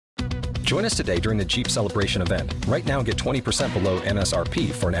Join us today during the Jeep Celebration event. Right now, get 20% below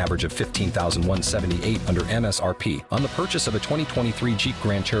MSRP for an average of $15,178 under MSRP on the purchase of a 2023 Jeep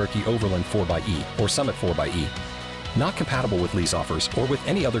Grand Cherokee Overland 4xE or Summit 4xE. Not compatible with lease offers or with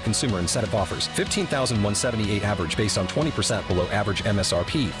any other consumer incentive offers. $15,178 average based on 20% below average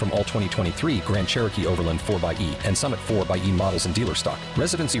MSRP from all 2023 Grand Cherokee Overland 4xE and Summit 4xE models in dealer stock.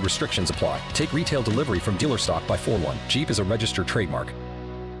 Residency restrictions apply. Take retail delivery from dealer stock by 4/1. Jeep is a registered trademark.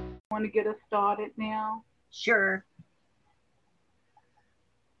 Want to get us started now? Sure.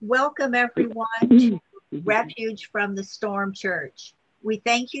 Welcome everyone to Refuge from the Storm Church. We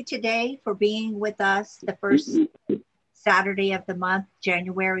thank you today for being with us the first Saturday of the month,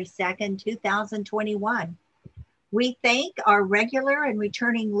 January 2nd, 2021. We thank our regular and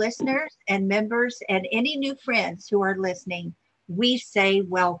returning listeners and members and any new friends who are listening. We say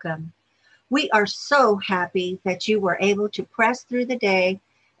welcome. We are so happy that you were able to press through the day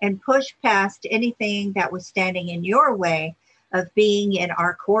and push past anything that was standing in your way of being in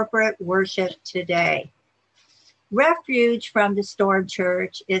our corporate worship today. Refuge from the Storm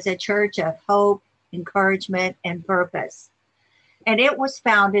Church is a church of hope, encouragement, and purpose. And it was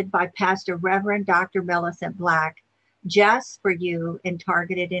founded by Pastor Reverend Dr. Millicent Black just for you and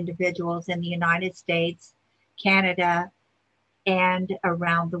targeted individuals in the United States, Canada, and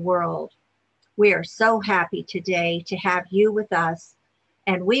around the world. We are so happy today to have you with us,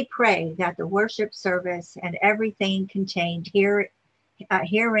 and we pray that the worship service and everything contained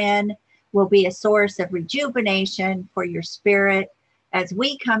herein will be a source of rejuvenation for your spirit as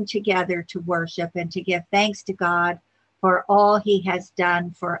we come together to worship and to give thanks to God for all he has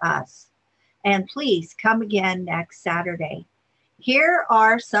done for us. And please come again next Saturday. Here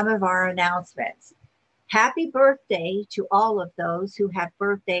are some of our announcements. Happy birthday to all of those who have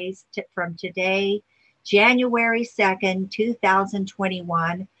birthdays from today, January 2nd,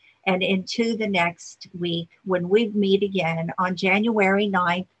 2021, and into the next week when we meet again on January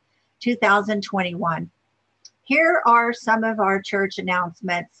 9th, 2021. Here are some of our church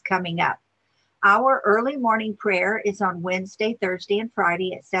announcements coming up. Our early morning prayer is on Wednesday, Thursday, and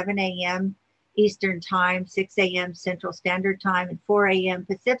Friday at 7 a.m. Eastern Time, 6 a.m. Central Standard Time, and 4 a.m.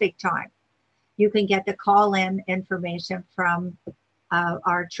 Pacific Time. You can get the call-in information from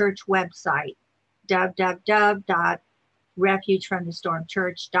our church website,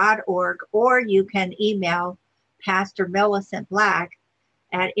 www.refugefromthestormchurch.org, or you can email Pastor Millicent Black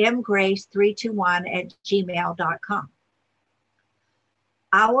at mgrace321@gmail.com.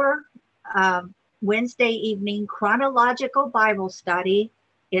 Our Wednesday evening chronological Bible study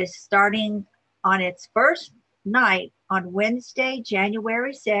is starting on its first night on Wednesday,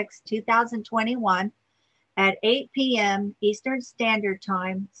 January 6, 2021 at 8 p.m. Eastern Standard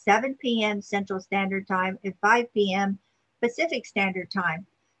Time, 7 p.m. Central Standard Time, and 5 p.m. Pacific Standard Time.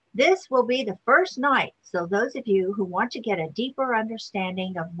 This will be the first night, so those of you who want to get a deeper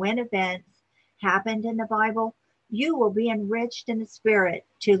understanding of when events happened in the Bible, you will be enriched in the spirit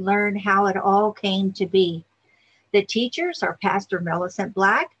to learn how it all came to be. The teachers are Pastor Millicent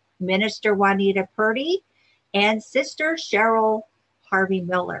Black, Minister Juanita Purdy, and Sister Cheryl Harvey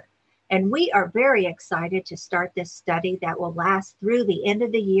Miller. And we are very excited to start this study that will last through the end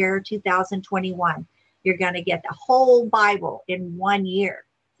of the year 2021. You're going to get the whole Bible in 1 year.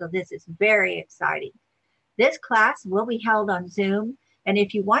 So this is very exciting. This class will be held on Zoom. And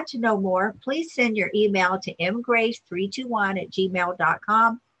if you want to know more, please send your email to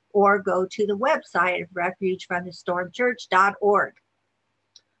mgrace321@gmail.com or go to the website of refugefromthestormchurch.org.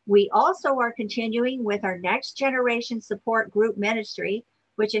 We also are continuing with our Next Generation Support Group Ministry,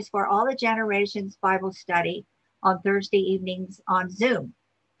 which is for all the generations Bible study on Thursday evenings on Zoom.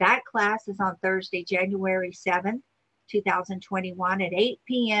 That class is on Thursday, January 7th, 2021 at 8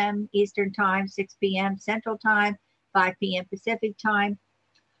 p.m. Eastern Time, 6 p.m. Central Time, 5 p.m. Pacific Time.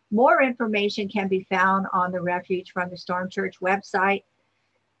 More information can be found on the Refuge from the Storm Church website,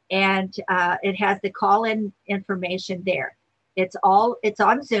 and it has the call-in information there. It's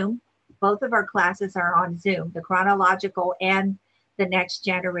on Zoom. Both of our classes are on Zoom. The chronological and the Next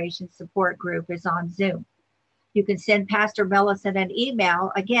Generation Support Group is on Zoom. You can send Pastor Millicent an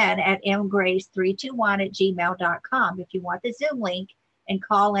email again at mgrace321@gmail.com if you want the Zoom link and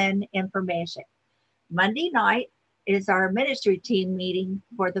call in information. Monday night is our ministry team meeting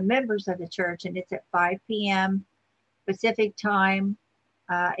for the members of the church, and it's at 5 p.m. Pacific Time,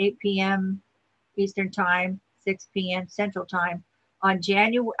 8 p.m. Eastern Time, 6 p.m. Central Time on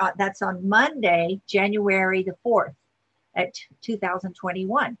that's on Monday, January the 4th at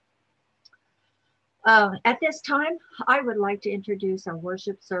 2021. At this time, I would like to introduce our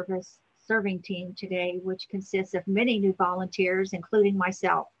worship serving team today, which consists of many new volunteers, including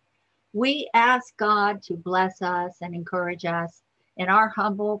myself. We ask God to bless us and encourage us in our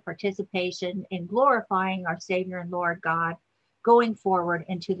humble participation in glorifying our Savior and Lord God going forward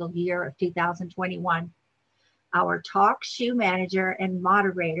into the year of 2021. Our talk shoe manager and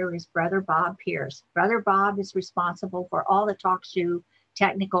moderator is Brother Bob Pierce. Brother Bob is responsible for all the talk shoe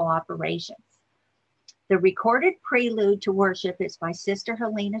technical operations. The recorded prelude to worship is by Sister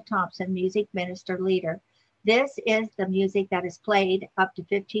Helena Thompson, music minister leader. This is the music that is played up to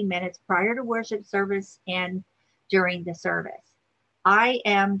 15 minutes prior to worship service and during the service. I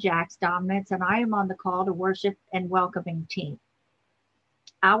am Jax Dominance, and I am on the call to worship and welcoming team.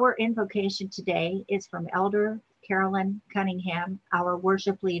 Our invocation today is from Elder Carolyn Cunningham, our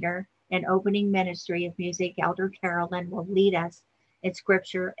worship leader and opening ministry of music. Elder Carolyn will lead us in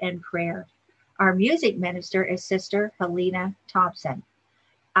scripture and prayer. Our music minister is Sister Helena Thompson.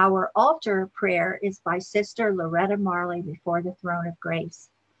 Our altar prayer is by Sister Loretta Marley before the throne of grace.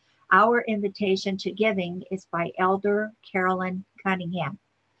 Our invitation to giving is by Elder Carolyn Cunningham.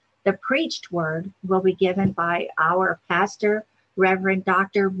 The preached word will be given by our pastor, Reverend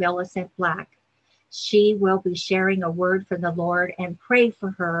Dr. Millicent Black. She will be sharing a word from the Lord, and pray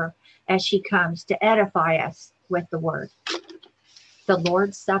for her as she comes to edify us with the word. The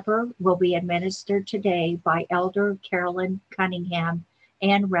Lord's Supper will be administered today by Elder Carolyn Cunningham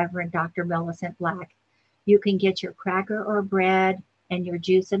and Reverend Dr. Millicent Black. You can get your cracker or bread and your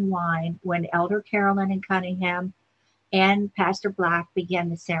juice and wine when Elder Carolyn and Cunningham and Pastor Black begin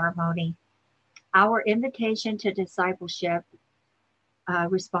the ceremony. Our invitation to discipleship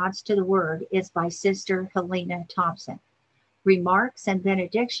response to the word is by Sister Helena Thompson. Remarks and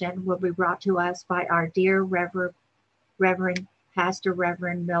benediction will be brought to us by our dear Reverend Pastor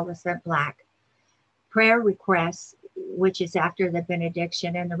Reverend Millicent Black. Prayer requests, which is after the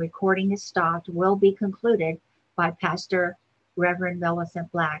benediction and the recording is stopped, will be concluded by Pastor Reverend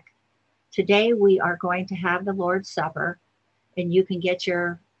Millicent Black. Today we are going to have the Lord's Supper, and you can get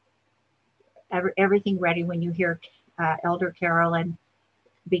your everything ready when you hear Elder Carolyn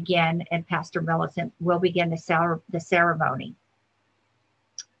begin and Pastor Millicent will begin the ceremony.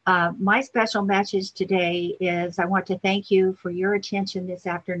 My special message today is I want to thank you for your attention this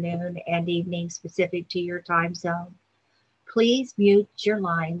afternoon and evening specific to your time zone. Please mute your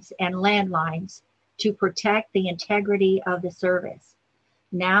lines and landlines to protect the integrity of the service.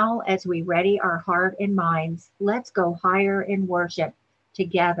 Now, as we ready our heart and minds, let's go higher in worship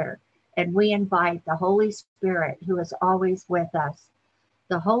together, and we invite the Holy Spirit who is always with us.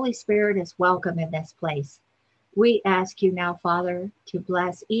 The Holy Spirit is welcome in this place. We ask you now, Father, to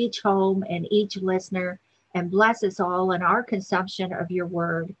bless each home and each listener, and bless us all in our consumption of your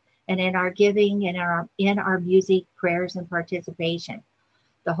word and in our giving and in our music, prayers, and participation.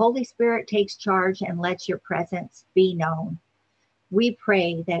 The Holy Spirit takes charge and lets your presence be known. We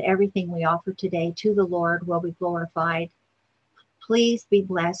pray that everything we offer today to the Lord will be glorified. Please be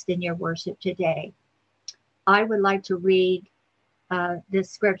blessed in your worship today. I would like to read this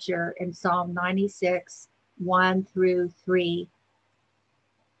scripture in Psalm 96, 1 through 3.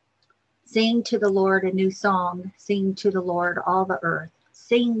 Sing to the Lord a new song. Sing to the Lord all the earth.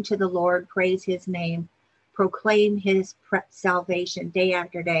 Sing to the Lord, praise his name. Proclaim his salvation day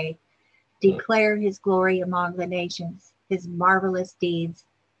after day. Declare his glory among the nations, his marvelous deeds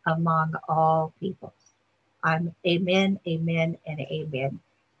among all peoples. Amen, amen, and amen.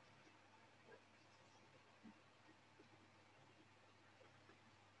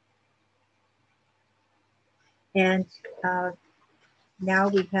 And now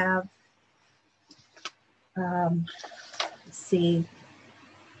we have, let's see,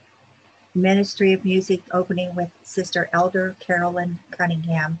 Ministry of Music opening with Sister Elder Carolyn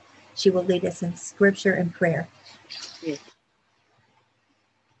Cunningham. She will lead us in scripture and prayer. Yes.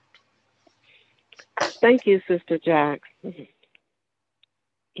 Thank you, Sister Jax.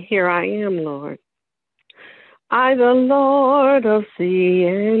 Here I am, Lord. I, the Lord of sea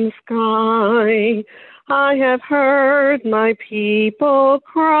and sky, I have heard my people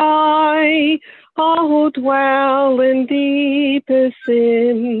cry, all who dwell in deepest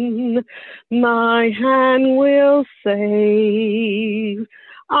sin, my hand will save.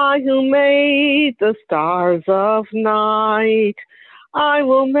 I who made the stars of night, I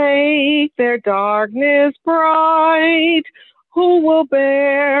will make their darkness bright. Who will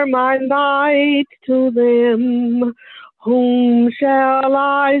bear my light to them? Whom shall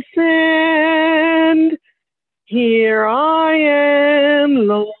I send? Here I am,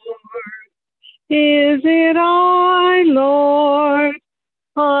 Lord. Is it I, Lord?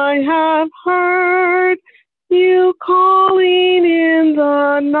 I have heard you calling in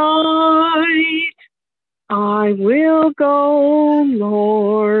the night. I will go,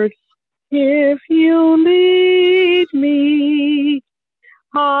 Lord. If you lead me,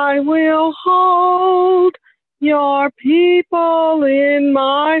 I will hold your people in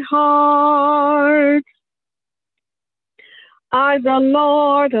my heart. I, the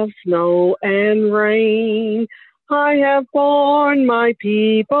Lord of snow and rain, I have borne my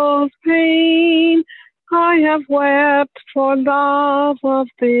people's pain. I have wept for love of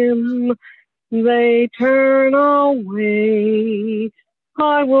them. They turn away.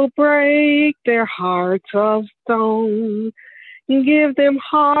 I will break their hearts of stone. Give them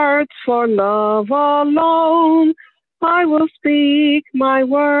hearts for love alone. I will speak my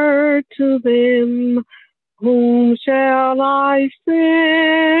word to them. Whom shall I send?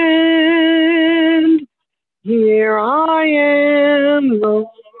 Here I am, Lord.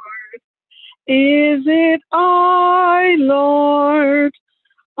 Is it I, Lord?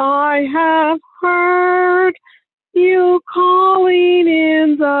 I have heard you calling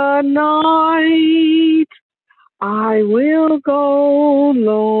in the night. I will go,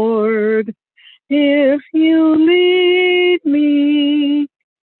 Lord, if you lead me.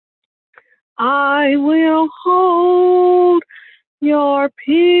 I will hold your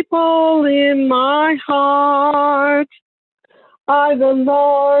people in my heart. I, the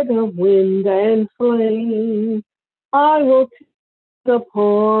Lord of wind and flame, I will teach the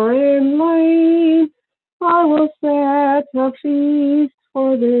poor and lame. I will set a feast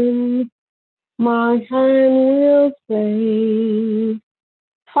for them. My hand will save.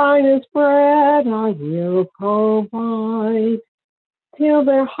 Finest bread I will provide, till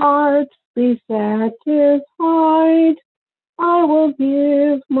their hearts be satisfied. I will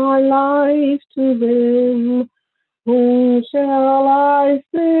give my life to them. Whom shall I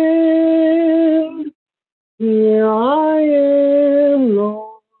send? Here I am,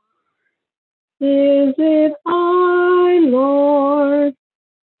 Lord. Is it I, Lord?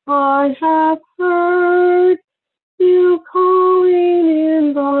 I have heard you calling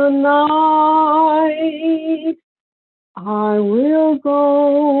in the night. I will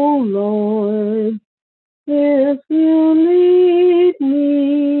go, Lord, if you lead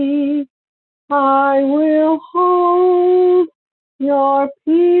me. I will hold your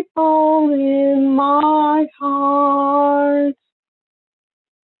people in my heart.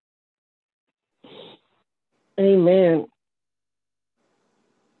 Amen.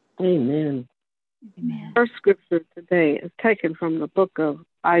 Amen. Amen. Our scripture today is taken from the book of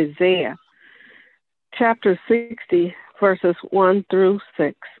Isaiah, chapter 60, verses 1 through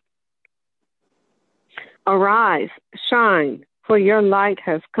 6. Arise, shine, for your light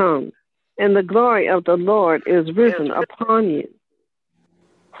has come, and the glory of the Lord is risen upon you.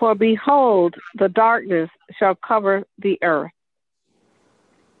 For behold, the darkness shall cover the earth,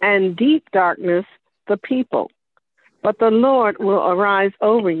 and deep darkness the people. But the Lord will arise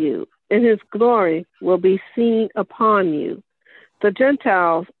over you, and his glory will be seen upon you. The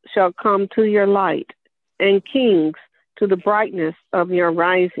Gentiles shall come to your light, and kings to the brightness of your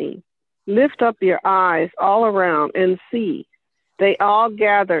rising. Lift up your eyes all around and see. They all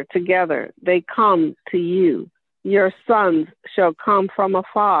gather together. They come to you. Your sons shall come from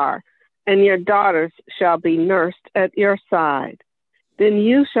afar, and your daughters shall be nursed at your side. Then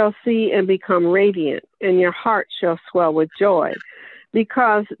you shall see and become radiant, and your heart shall swell with joy,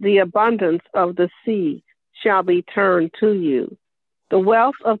 because the abundance of the sea shall be turned to you. The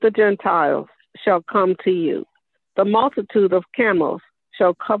wealth of the Gentiles shall come to you. The multitude of camels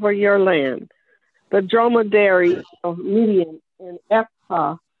shall cover your land. The dromedary of Midian and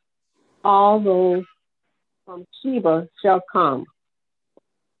Ephah, all those from Sheba shall come.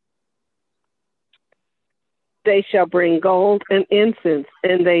 They shall bring gold and incense,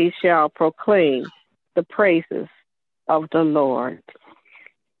 and they shall proclaim the praises of the Lord.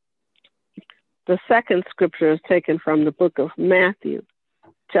 The second scripture is taken from the book of Matthew,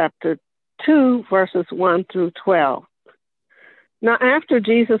 chapter 2, verses 1 through 12. Now after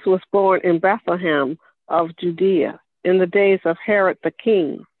Jesus was born in Bethlehem of Judea, in the days of Herod the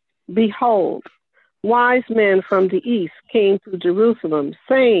king, behold, wise men from the east came to Jerusalem,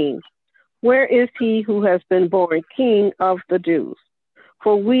 saying, Where is he who has been born King of the Jews?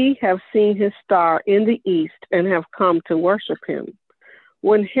 For we have seen his star in the east and have come to worship him.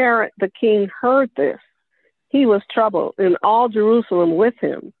 When Herod the king heard this, he was troubled, and all Jerusalem with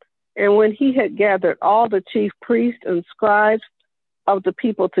him. And when he had gathered all the chief priests and scribes of the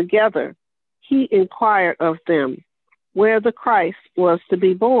people together, he inquired of them where the Christ was to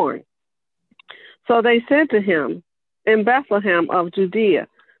be born. So they said to him, In Bethlehem of Judea,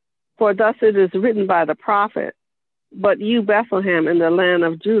 for thus it is written by the prophet, But you, Bethlehem, in the land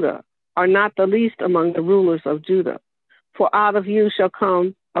of Judah, are not the least among the rulers of Judah. For out of you shall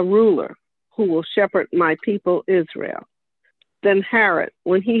come a ruler who will shepherd my people Israel. Then Herod,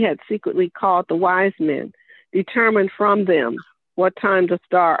 when he had secretly called the wise men, determined from them what time the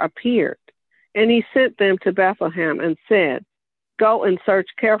star appeared. And he sent them to Bethlehem and said, Go and search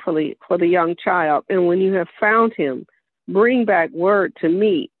carefully for the young child, and when you have found him, bring back word to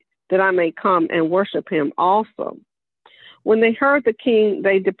me, that I may come and worship him also. When they heard the king,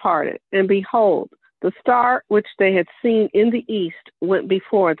 they departed, and behold, the star which they had seen in the east went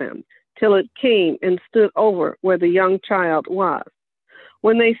before them, till it came and stood over where the young child was.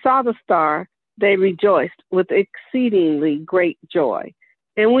 When they saw the star, they rejoiced with exceedingly great joy.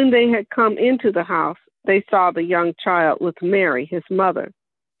 And when they had come into the house, they saw the young child with Mary, his mother,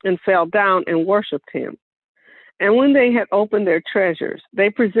 and fell down and worshipped him. And when they had opened their treasures,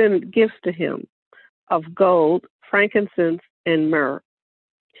 they presented gifts to him of gold, frankincense, and myrrh.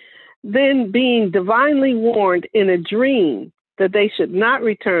 Then, being divinely warned in a dream that they should not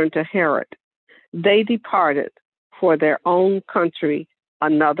return to Herod, they departed for their own country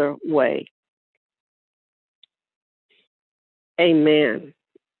another way. Amen.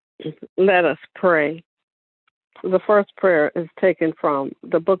 Let us pray. The first prayer is taken from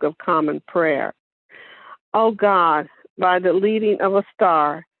the Book of Common Prayer. O God, by the leading of a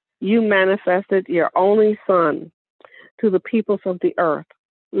star, you manifested your only Son to the peoples of the earth.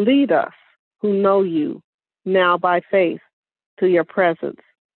 Lead us, who know you, now by faith, to your presence,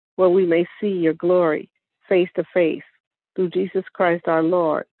 where we may see your glory face to face, through Jesus Christ our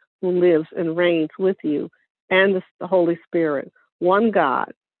Lord, who lives and reigns with you and the Holy Spirit, one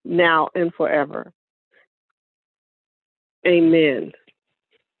God, now and forever. Amen.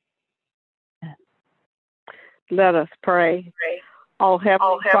 Let us pray. O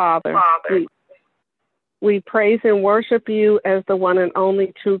Heavenly Father, we praise and worship you as the one and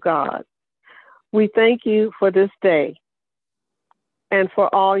only true God. We thank you for this day and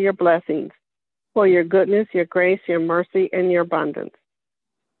for all your blessings, for your goodness, your grace, your mercy, and your abundance.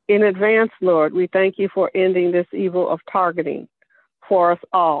 In advance, Lord, we thank you for ending this evil of targeting for us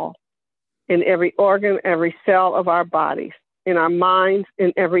all, in every organ, every cell of our bodies, in our minds,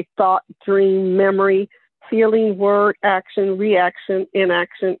 in every thought, dream, memory, feeling, word, action, reaction,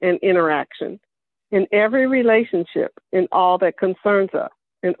 inaction, and interaction, in every relationship, in all that concerns us,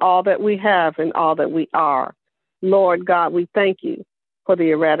 in all that we have, in all that we are. Lord God, we thank you for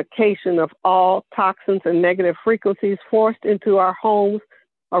the eradication of all toxins and negative frequencies forced into our homes,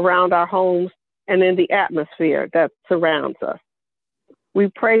 around our homes, and in the atmosphere that surrounds us. We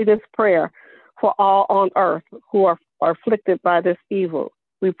pray this prayer for all on earth who are afflicted by this evil.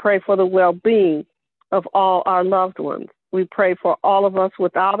 We pray for the well-being of all our loved ones. We pray for all of us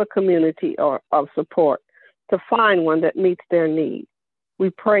without a community of support to find one that meets their needs. We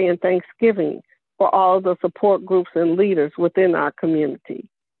pray in thanksgiving for all of the support groups and leaders within our community.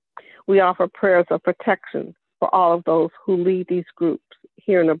 We offer prayers of protection for all of those who lead these groups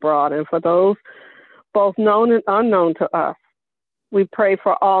here and abroad, and for those both known and unknown to us. We pray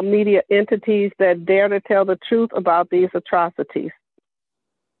for all media entities that dare to tell the truth about these atrocities.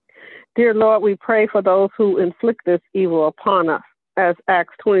 Dear Lord, we pray for those who inflict this evil upon us, as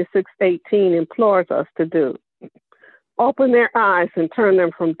Acts 26:18 implores us to do. Open their eyes and turn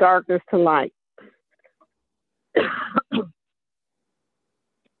them from darkness to light.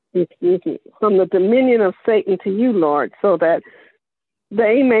 From the dominion of Satan to you, Lord, so that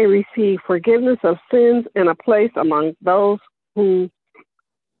they may receive forgiveness of sins and a place among those who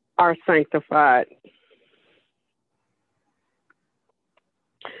are sanctified.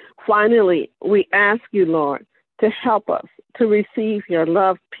 Finally, we ask you, Lord, to help us to receive your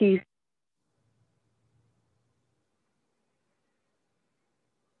love, peace,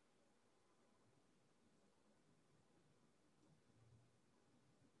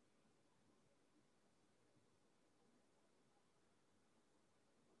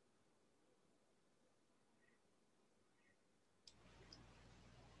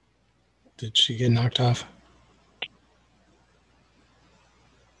 Did she get knocked off?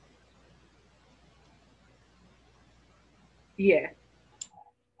 Yeah.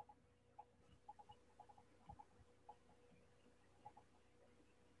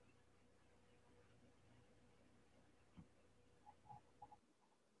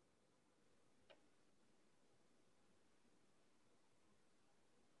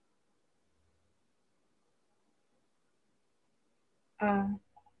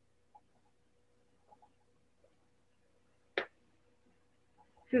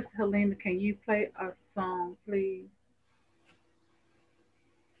 Sister Helena, can you play a song, please?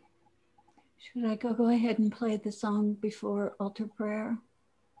 Should I go ahead and play the song before altar prayer?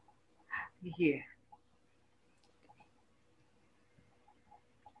 Yeah.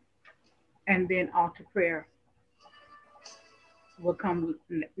 and then altar prayer will come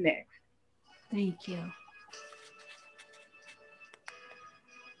next. Thank you.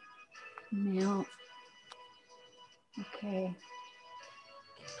 Now, okay.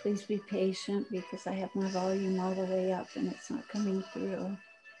 Please be patient because I have my volume all the way up and it's not coming through.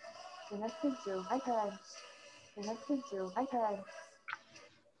 Connected to iPad. Connected to iPad.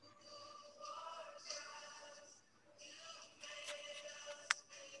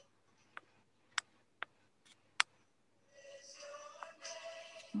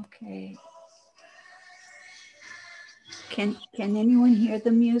 Okay. Can anyone hear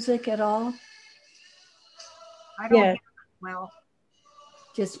the music at all? I don't Yes. hear it well.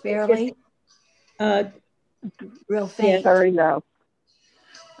 Just barely? Real Yes. faint? Very low.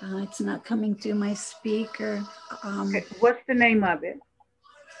 It's not coming through my speaker. Okay. What's the name of it?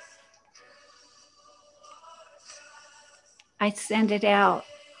 I sent it out.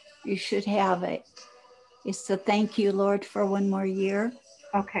 You should have it. It's the Thank You, Lord, for One More Year.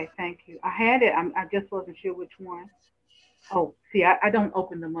 Okay, thank you. I had it. I just wasn't sure which one. Oh, see, I don't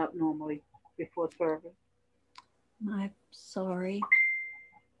open them up normally before service. I'm sorry.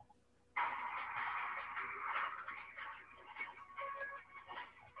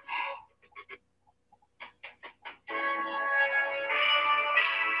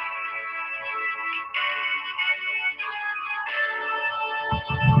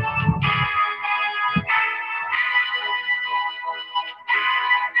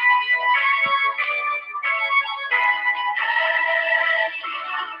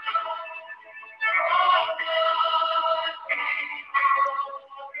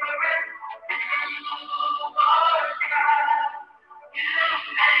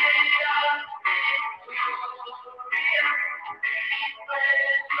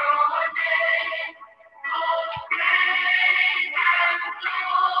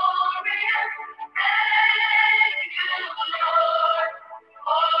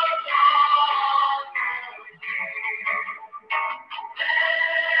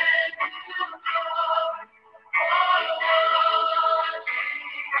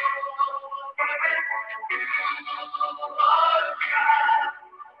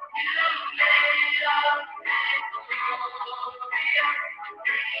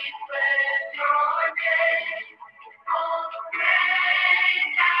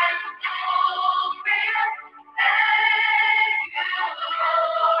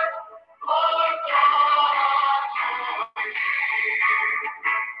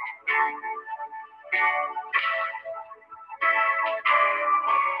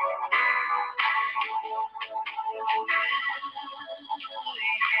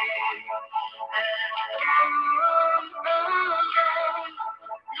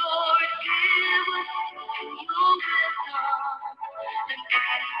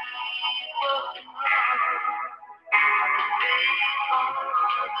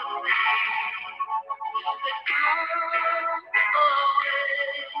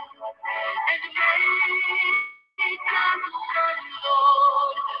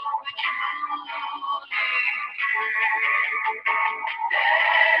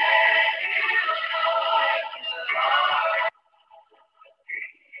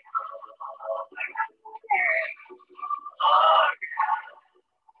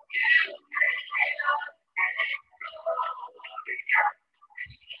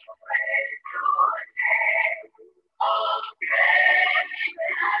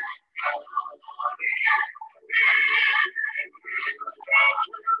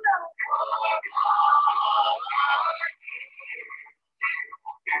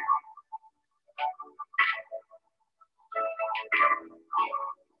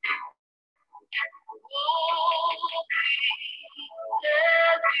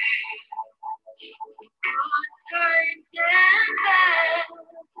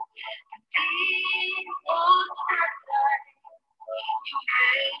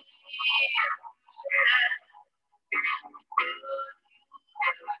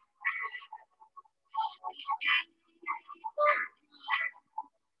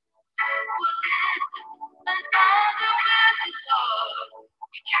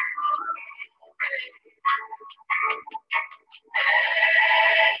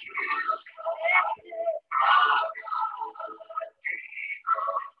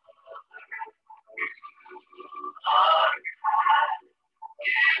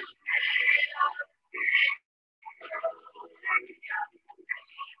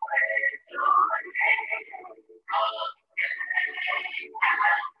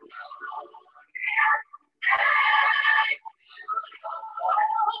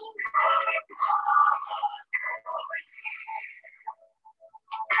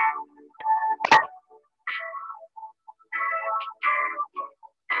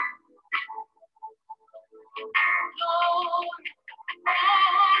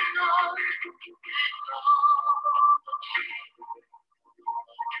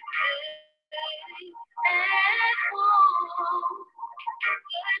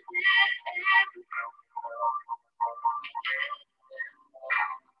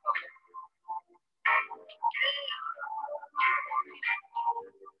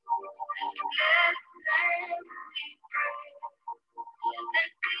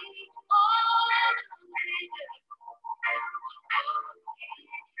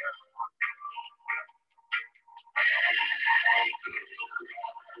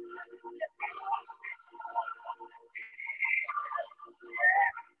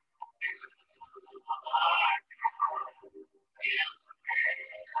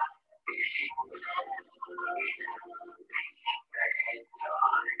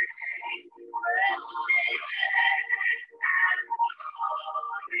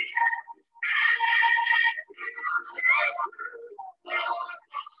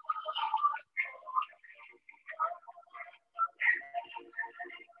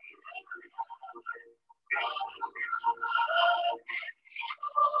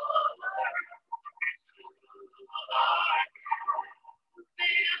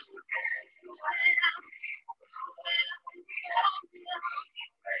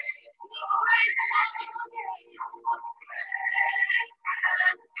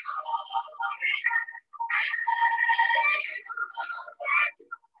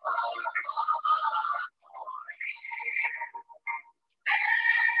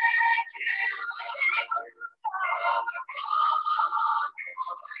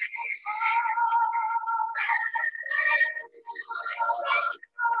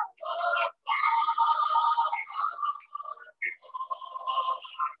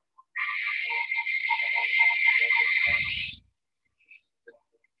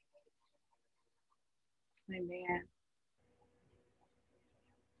 Amen.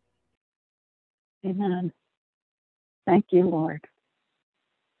 Amen. Thank you, Lord.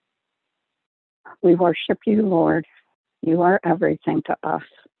 We worship you, Lord. You are everything to us.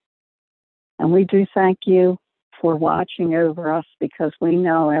 And we do thank you for watching over us, because we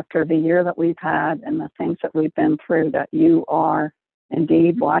know after the year that we've had and the things that we've been through that you are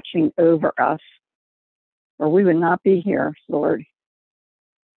indeed watching over us, or we would not be here, Lord.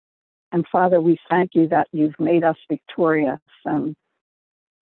 And Father, we thank you that you've made us victorious. And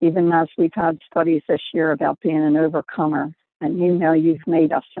even as we've had studies this year about being an overcomer, and you know you've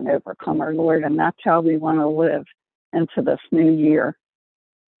made us an overcomer, Lord, and that's how we want to live into this new year.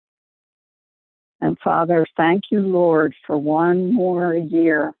 And Father, thank you, Lord, for one more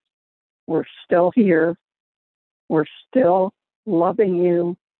year. We're still here. We're still loving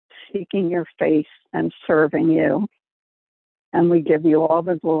you, seeking your face, and serving you. And we give you all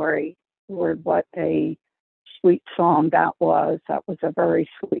the glory. Lord, what a sweet song that was. That was a very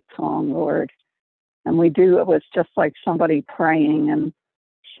sweet song, Lord. And it was just like somebody praying and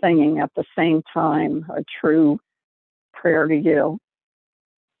singing at the same time, a true prayer to you.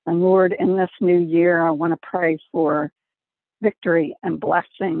 And Lord, in this new year, I want to pray for victory and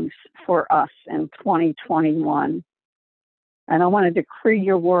blessings for us in 2021. And I want to decree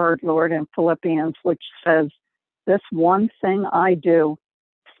your word, Lord, in Philippians, which says, this one thing I do,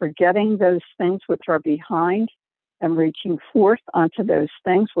 forgetting those things which are behind and reaching forth unto those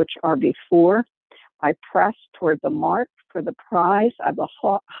things which are before, I press toward the mark for the prize of the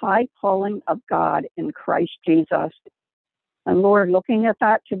high calling of God in Christ Jesus. And Lord, looking at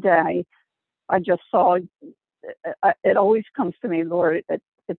that today, I just saw, it always comes to me, Lord,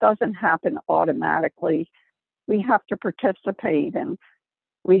 it doesn't happen automatically. We have to participate, and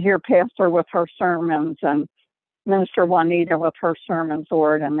we hear Pastor with her sermons and Minister Juanita with her sermons,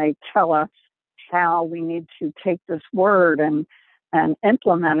 Lord, and they tell us how we need to take this word and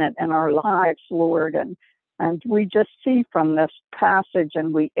implement it in our lives, Lord. And we just see from this passage,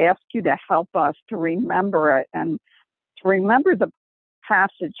 and we ask you to help us to remember it and to remember the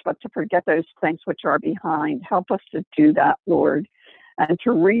passage, but to forget those things which are behind. Help us to do that, Lord, and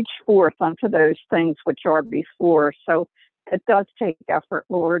to reach forth unto those things which are before. So it does take effort,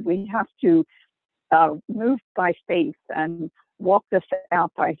 Lord. We have to move by faith and walk this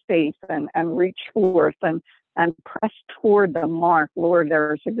out by faith and reach forth and press toward the mark, Lord.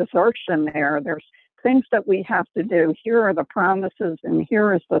 There's exertion there. There's things that we have to do. Here are the promises, and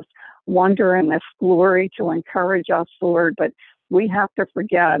here is this wonder and this glory to encourage us, Lord. But we have to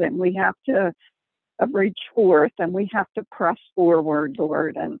forget, and we have to reach forth, and we have to press forward,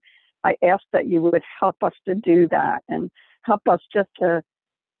 Lord. And I ask that you would help us to do that, and help us just to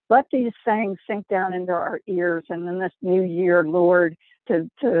let these things sink down into our ears. And in this new year, Lord, to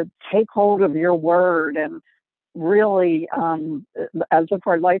take hold of your word and really as if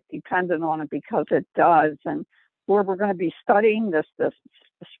our life depended on it, because it does. And Lord, we're going to be studying this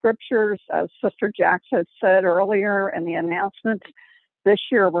scriptures, as Sister Jax had said earlier in the announcement. This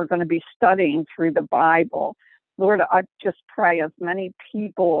year, we're going to be studying through the Bible. Lord, I just pray as many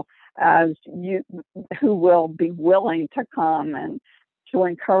people as you who will be willing to come, and to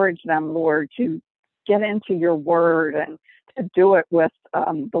encourage them, Lord, to get into your word and to do it with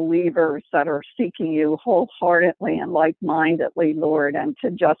believers that are seeking you wholeheartedly and like-mindedly, Lord, and to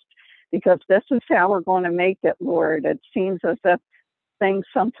just, because this is how we're going to make it, Lord. It seems as if things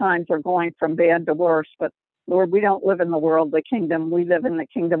sometimes are going from bad to worse, but Lord, we don't live in the worldly kingdom. We live in the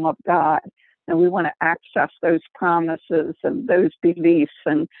kingdom of God, and we want to access those promises and those beliefs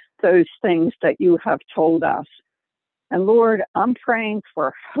and those things that you have told us. And Lord, I'm praying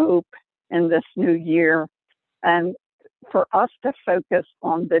for hope in this new year, and for us to focus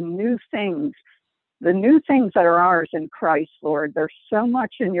on the new things that are ours in Christ, Lord. There's so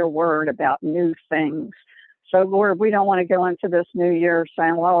much in your word about new things. So, Lord, we don't want to go into this new year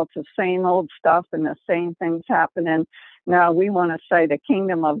saying, well, it's the same old stuff and the same things happening. No, we want to say the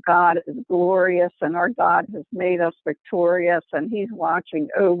kingdom of God is glorious, and our God has made us victorious, and he's watching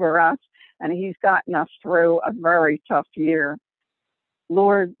over us, and he's gotten us through a very tough year.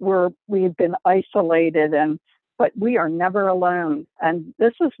 Lord, we've been isolated, but we are never alone. And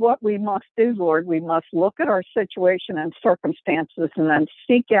this is what we must do, Lord. We must look at our situation and circumstances and then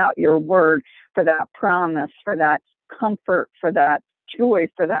seek out your word for that promise, for that comfort, for that joy,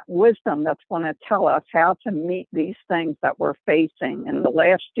 for that wisdom that's going to tell us how to meet these things that we're facing in the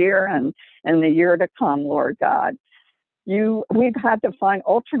last year and in the year to come, Lord God. We've had to find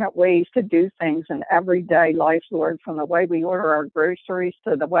alternate ways to do things in everyday life, Lord, from the way we order our groceries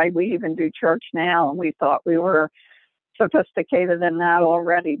to the way we even do church now. And we thought we were sophisticated in that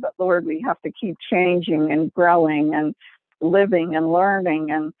already, but Lord, we have to keep changing and growing and living and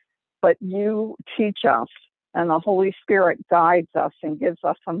learning. But you teach us, and the Holy Spirit guides us and gives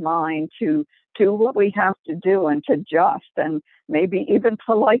us a mind to do what we have to do and to just, and maybe even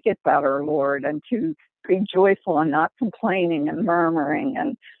to like it better, Lord, and to be joyful and not complaining and murmuring.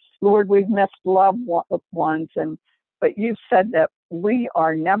 And Lord, we've missed loved ones, but you've said that we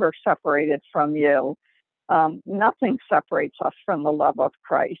are never separated from you. Nothing separates us from the love of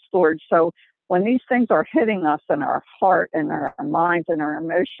Christ, Lord. So when these things are hitting us in our heart and our minds and our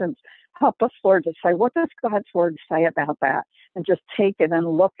emotions, help us, Lord, to say, what does God's word say about that? And just take it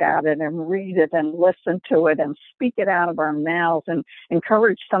and look at it and read it and listen to it and speak it out of our mouths and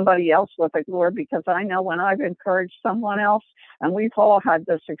encourage somebody else with it, Lord, because I know when I've encouraged someone else, and we've all had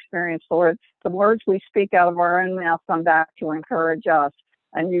this experience, Lord, the words we speak out of our own mouth come back to encourage us.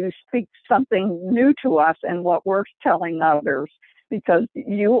 And you speak something new to us in what we're telling others, because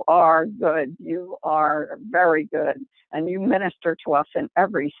you are good. You are very good. And you minister to us in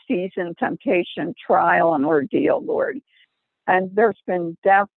every season, temptation, trial, and ordeal, Lord. And there's been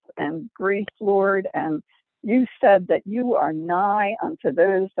death and grief, Lord. And you said that you are nigh unto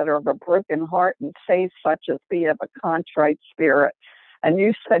those that are of a broken heart, and save such as be of a contrite spirit. And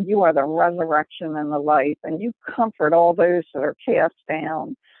you said you are the resurrection and the life, and you comfort all those that are cast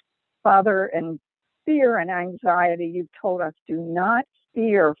down. Father, in fear and anxiety, you've told us, do not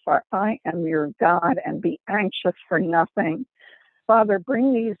fear, for I am your God, and be anxious for nothing. Father,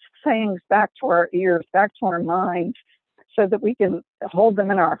 bring these sayings back to our ears, back to our minds, so that we can hold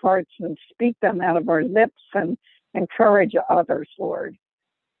them in our hearts and speak them out of our lips and encourage others, Lord.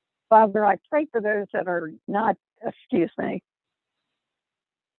 Father, I pray for those that are not, I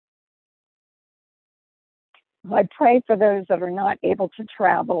pray for those that are not able to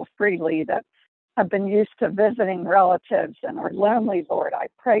travel freely, that have been used to visiting relatives and are lonely, Lord. I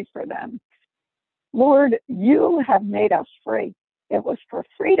pray for them. Lord, you have made us free. It was for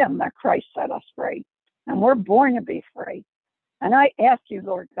freedom that Christ set us free, and we're born to be free. And I ask you,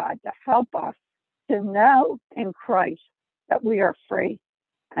 Lord God, to help us to know in Christ that we are free.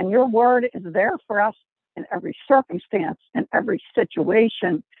 And your word is there for us in every circumstance, in every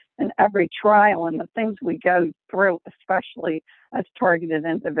situation, in every trial, and the things we go through, especially as targeted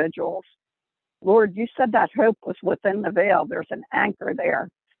individuals. Lord, you said that hope was within the veil. There's an anchor there,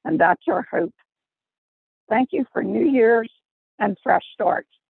 and that's our hope. Thank you for new years and fresh starts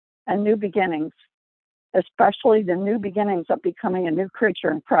and new beginnings, especially the new beginnings of becoming a new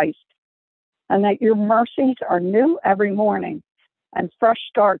creature in Christ, and that your mercies are new every morning, and fresh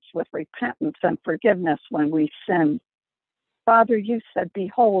starts with repentance and forgiveness when we sin. Father, you said,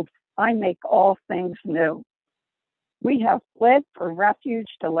 behold, I make all things new. We have fled for refuge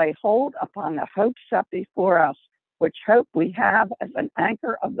to lay hold upon the hope set before us, which hope we have as an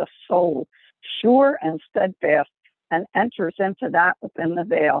anchor of the soul, sure and steadfast, and enters into that within the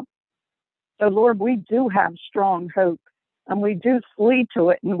veil. So, Lord, we do have strong hope, and we do flee to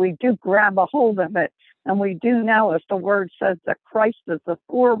it, and we do grab a hold of it, and we do know, as the word says, that Christ is the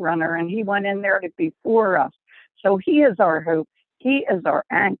forerunner, and he went in there to be for us. So he is our hope. He is our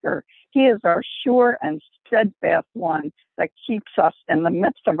anchor. He is our sure and steadfast one that keeps us in the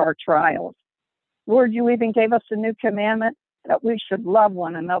midst of our trials. Lord, you even gave us a new commandment that we should love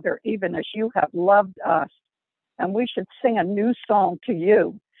one another even as you have loved us. And we should sing a new song to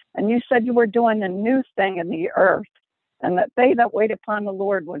you. And you said you were doing a new thing in the earth, and that they that wait upon the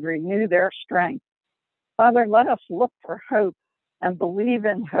Lord would renew their strength. Father, let us look for hope and believe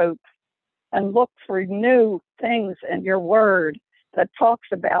in hope, and look for new things in your word that talks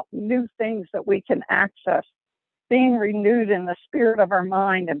about new things that we can access, being renewed in the spirit of our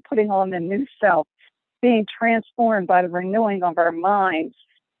mind and putting on the new self, being transformed by the renewing of our minds.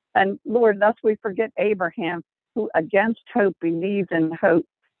 And Lord, thus we forget Abraham, who against hope believed in hope,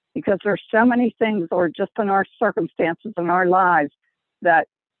 because there's so many things, Lord, just in our circumstances in our lives that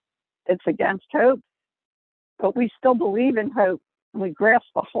it's against hope, but we still believe in hope, and we grasp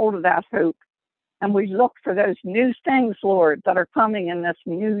a hold of that hope. And we look for those new things, Lord, that are coming in this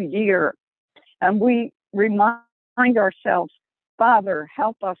new year. And we remind ourselves, Father,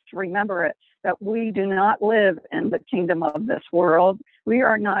 help us to remember it, that we do not live in the kingdom of this world. We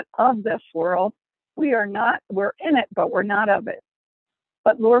are not of this world. We're in it, but we're not of it.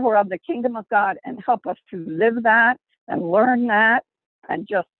 But Lord, we're of the kingdom of God, and help us to live that and learn that and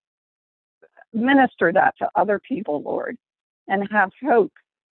just minister that to other people, Lord, and have hope.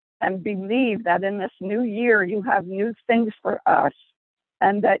 And believe that in this new year, you have new things for us,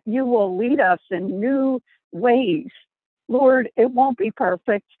 and that you will lead us in new ways. Lord, it won't be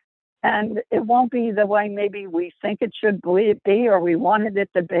perfect. And it won't be the way maybe we think it should be or we wanted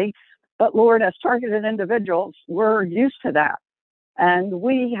it to be. But Lord, as targeted individuals, we're used to that. And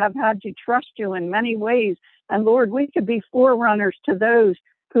we have had to trust you in many ways. And Lord, we could be forerunners to those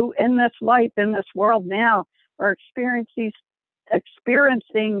who in this life, in this world now, are experiencing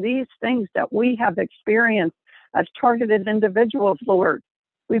these things that we have experienced as targeted individuals, Lord.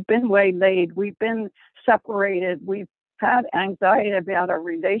 We've been waylaid. We've been separated. We've had anxiety about our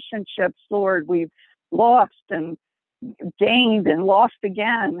relationships, Lord. We've lost and gained and lost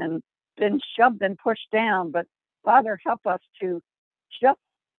again and been shoved and pushed down. But Father, help us to just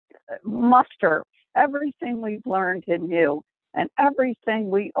muster everything we've learned in you and everything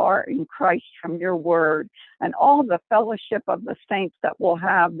we are in Christ from your word and all the fellowship of the saints that we'll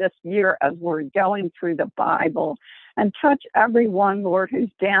have this year as we're going through the Bible, and touch everyone, Lord,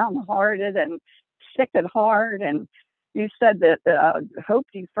 who's downhearted and sick at heart. And you said that hope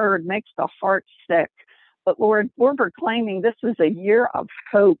deferred makes the heart sick. But Lord, we're proclaiming this is a year of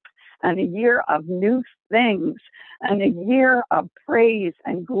hope and a year of new things and a year of praise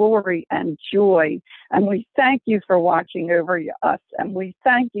and glory and joy. And we thank you for watching over us. And we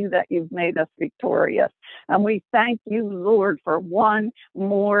thank you that you've made us victorious. And we thank you, Lord, for one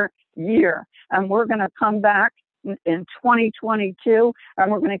more year. And we're going to come back in 2022,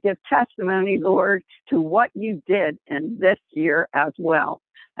 and we're going to give testimony, Lord, to what you did in this year as well.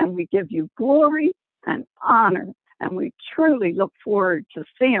 And we give you glory and honor. And we truly look forward to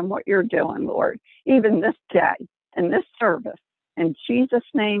seeing what you're doing, Lord, even this day, in this service. In Jesus'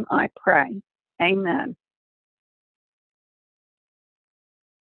 name I pray. Amen.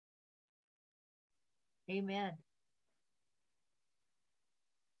 Amen.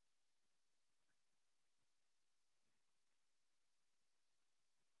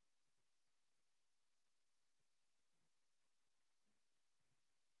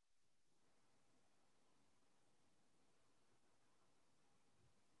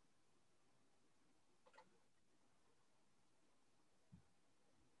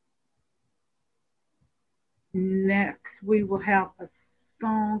 Next, we will have a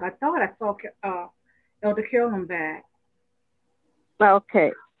song. I thought I saw Elder Carolyn back.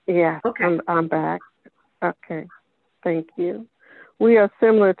 Okay. Yeah. Okay. I'm back. Okay. Thank you. We are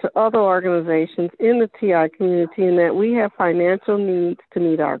similar to other organizations in the TI community in that we have financial needs to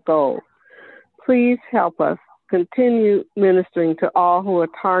meet our goals. Please help us continue ministering to all who are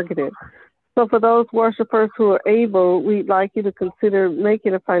targeted. So for those worshipers who are able, we'd like you to consider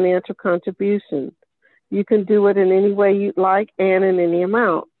making a financial contribution. You can do it in any way you'd like and in any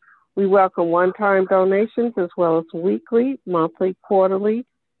amount. We welcome one-time donations as well as weekly, monthly, quarterly,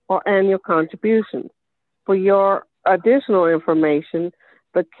 or annual contributions. For your additional information,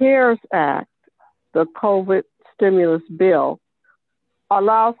 the CARES Act, the COVID stimulus bill,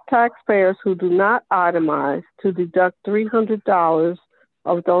 allows taxpayers who do not itemize to deduct $300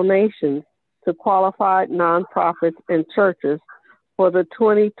 of donations to qualified nonprofits and churches for the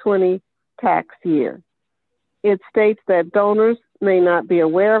 2020 tax year. It states that donors may not be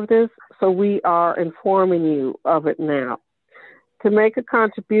aware of this, so we are informing you of it now. To make a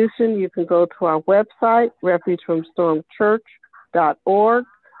contribution, you can go to our website, refugefromstormchurch.org,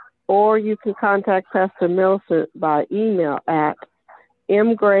 or you can contact Pastor Millicent by email at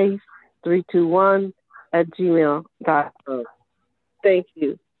mgrace321@gmail.com. Thank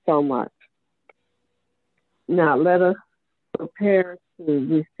you so much. Now let us prepare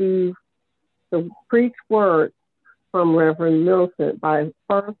to receive the preached word from Reverend Millicent by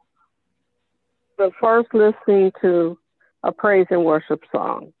first listening to a praise and worship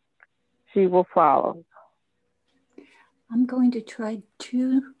song. She will follow. I'm going to try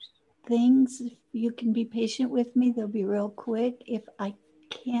two things. If you can be patient with me, they'll be real quick. If I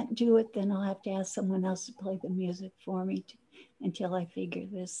can't do it, then I'll have to ask someone else to play the music for me until I figure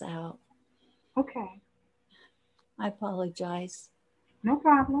this out. Okay. I apologize. No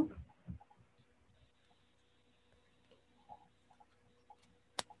problem.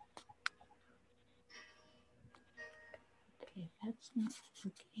 Okay, that's not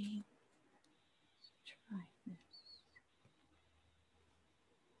okay. Let's try this.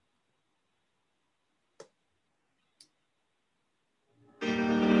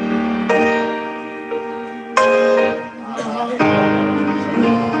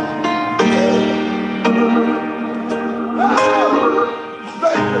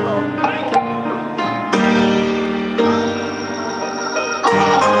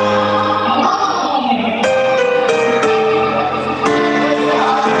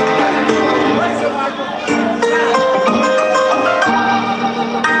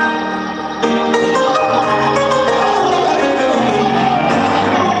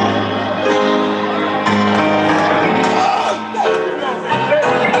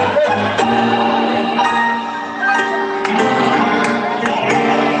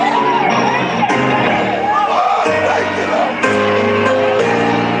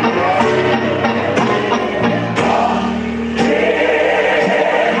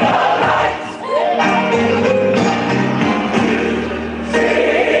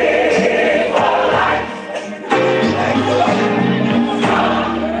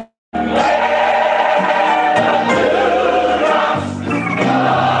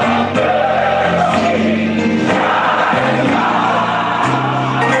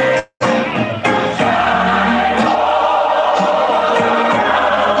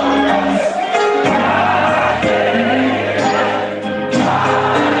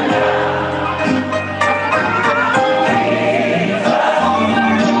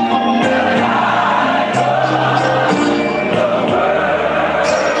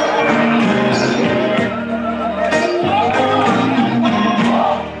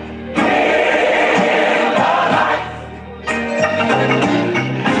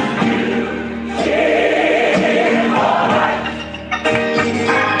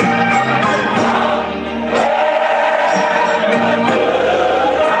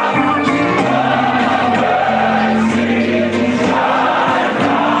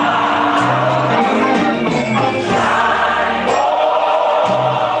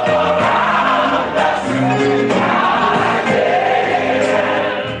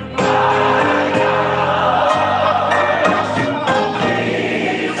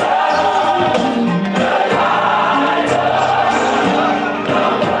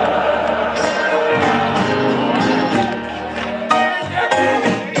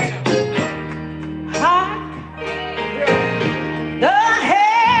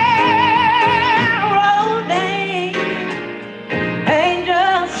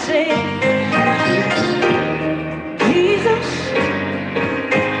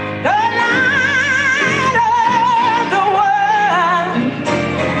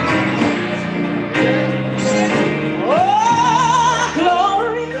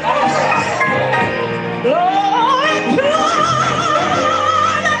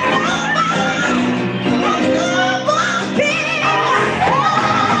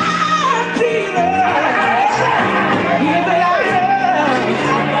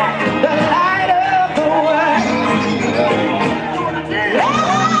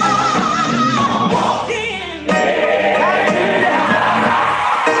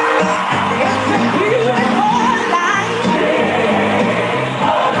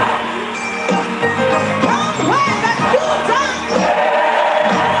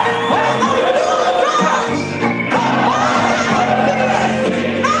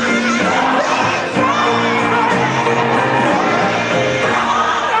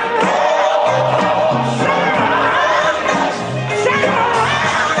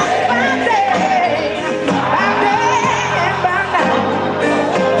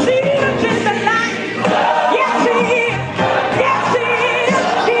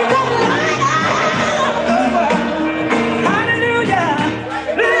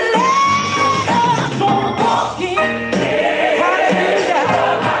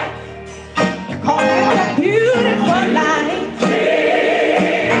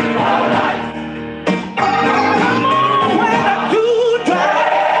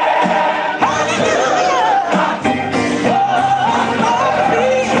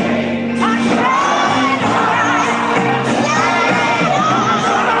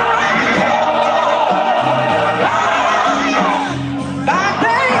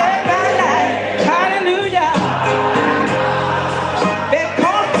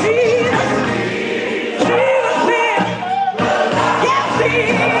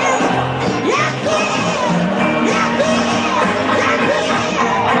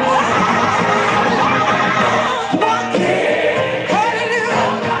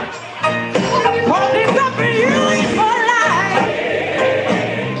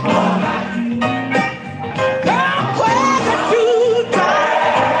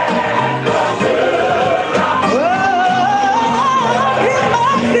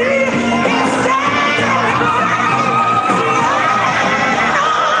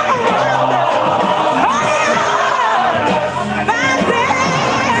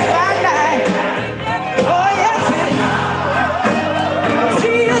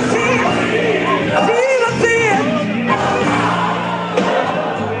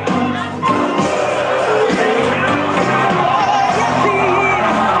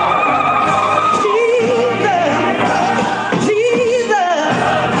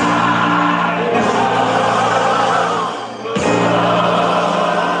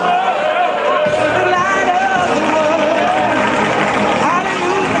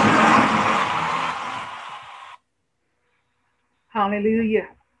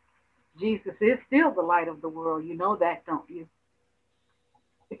 Jesus is still the light of the world. You know that, don't you?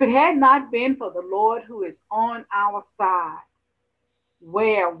 If it had not been for the Lord who is on our side,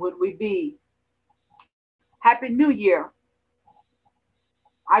 where would we be? Happy New Year.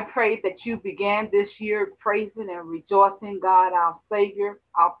 I pray that you began this year praising and rejoicing God, our Savior,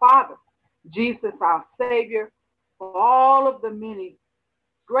 our Father, Jesus, our Savior, for all of the many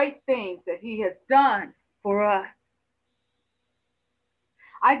great things that He has done for us.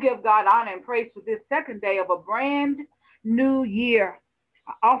 I give God honor and praise for this second day of a brand new year.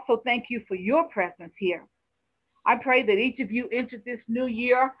 I also thank you for your presence here. I pray that each of you entered this new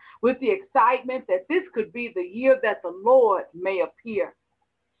year with the excitement that this could be the year that the Lord may appear.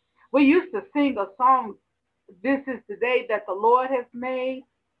 We used to sing a song, "This is the day that the Lord has made."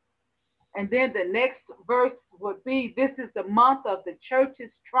 And then the next verse would be, "This is the month of the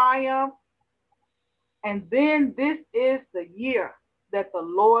church's triumph." And then, "This is the year that the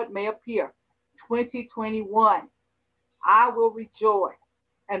Lord may appear, 2021. I will rejoice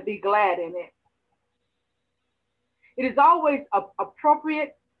and be glad in it." It is always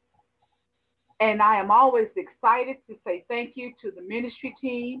appropriate, and I am always excited to say thank you to the ministry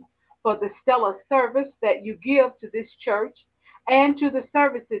team for the stellar service that you give to this church and to the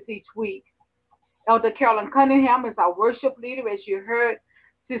services each week. Elder Carolyn Cunningham is our worship leader, as you heard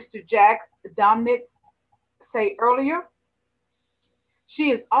Sister Jack Dominic say earlier.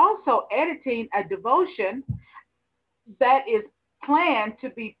 She is also editing a devotion that is planned to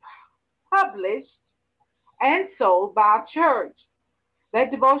be published and sold by our church.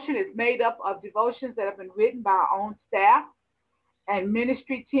 That devotion is made up of devotions that have been written by our own staff and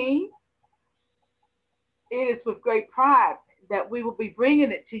ministry team. It is with great pride that we will be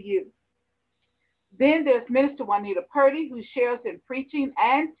bringing it to you. Then there's Minister Juanita Purdy, who shares in preaching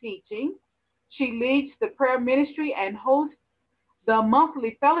and teaching. She leads the prayer ministry and hosts the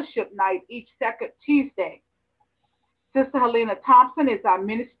monthly fellowship night each second Tuesday. Sister Helena Thompson is our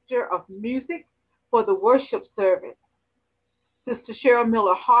minister of music for the worship service. Sister Cheryl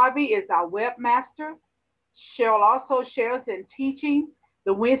Miller Harvey is our webmaster. Cheryl also shares in teaching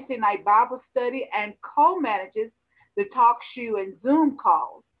the Wednesday night Bible study and co-manages the talk show and Zoom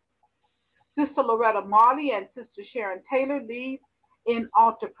calls. Sister Loretta Marley and Sister Sharon Taylor lead in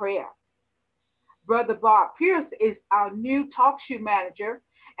altar prayer. Brother Bob Pierce is our new talk show manager,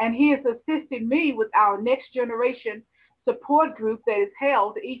 and he is assisting me with our Next Generation support group that is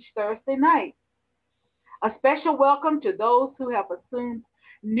held each Thursday night. A special welcome to those who have assumed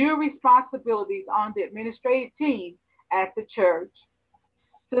new responsibilities on the administrative team at the church.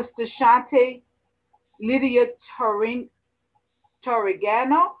 Sister Shante Lydia Torrigano,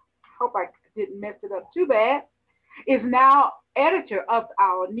 hope I didn't mess it up too bad, is now editor of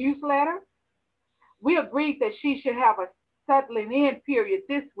our newsletter. We agreed that she should have a settling in period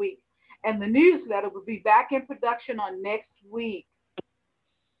this week, and the newsletter will be back in production on next week.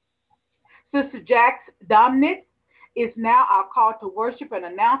 Sister Jax Dominic is now our call to worship and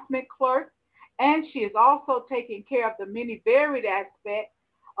announcement clerk, and she is also taking care of the many varied aspects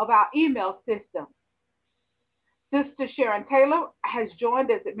of our email system. Sister Sharon Taylor has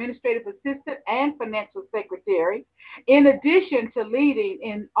joined as administrative assistant and financial secretary, in addition to leading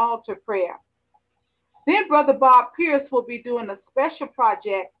in altar prayer. Then Brother Bob Pierce will be doing a special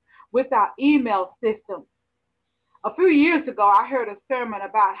project with our email system. A few years ago, I heard a sermon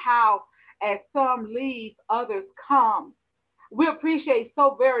about how as some leave, others come. We appreciate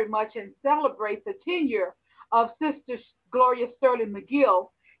so very much and celebrate the tenure of Sister Gloria Sterling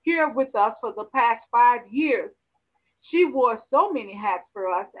McGill here with us for the past 5 years. She wore so many hats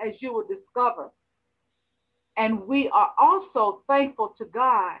for us, as you will discover. And we are also thankful to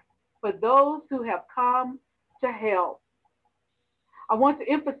God for those who have come to help. I want to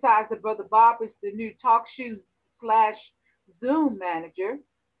emphasize that Brother Bob is the new talk show / Zoom manager.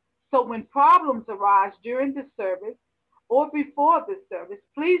 So when problems arise during the service or before the service,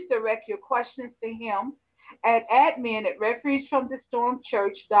 please direct your questions to him at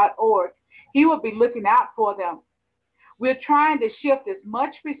admin@refugefromthestormchurch.org. He will be looking out for them. We're trying to shift as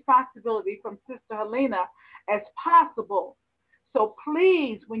much responsibility from Sister Helena as possible. So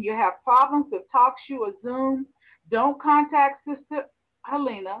please, when you have problems with TalkShoe or Zoom, don't contact Sister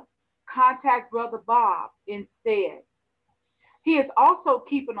Helena, contact Brother Bob instead. He is also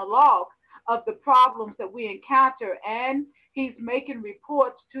keeping a log of the problems that we encounter, and he's making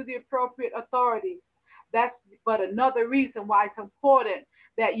reports to the appropriate authorities. That's but another reason why it's important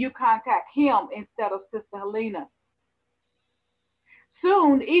that you contact him instead of Sister Helena.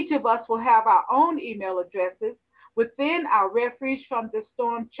 Soon, each of us will have our own email addresses within our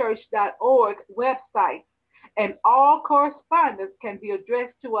refugefromthestormchurch.org website, and all correspondence can be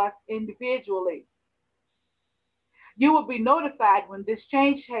addressed to us individually. You will be notified when this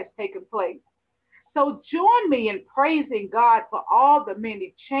change has taken place. So join me in praising God for all the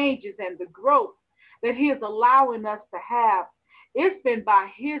many changes and the growth that He is allowing us to have. It's been by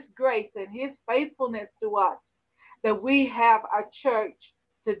His grace and His faithfulness to us that we have a church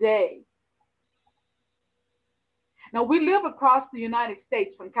today. Now, we live across the United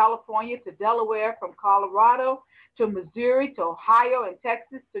States, from California to Delaware, from Colorado to Missouri to Ohio and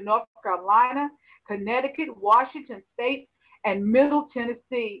Texas to North Carolina, Connecticut, Washington State, and Middle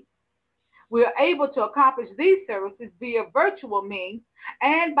Tennessee. We are able to accomplish these services via virtual means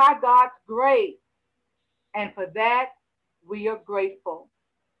and by God's grace. And for that, we are grateful.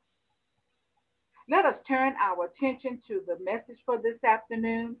 Let us turn our attention to the message for this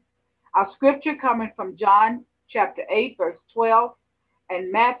afternoon. Our scripture coming from John chapter 8, verse 12, and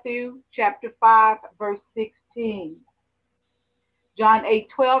Matthew chapter 5, verse 16. John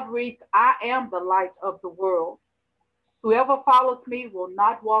 8:12 reads, I am the light of the world. Whoever follows me will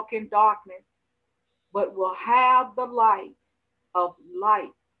not walk in darkness, but will have the light of life.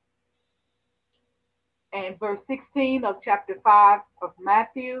 And verse 16 of chapter 5 of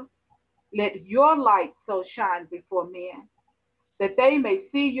Matthew, let your light so shine before men, that they may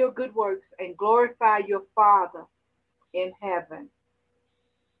see your good works and glorify your Father in heaven.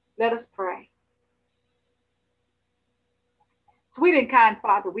 Let us pray. Sweet and kind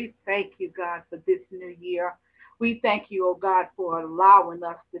Father, we thank you, God, for this new year. We thank you, oh God, for allowing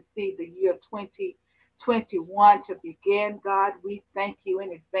us to see the year 2021 to begin. God, we thank you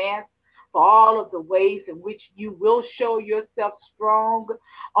in advance for all of the ways in which you will show yourself strong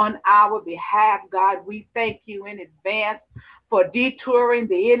on our behalf. God, we thank you in advance for detouring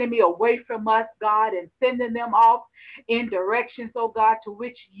the enemy away from us, God, and sending them off in directions, oh God, to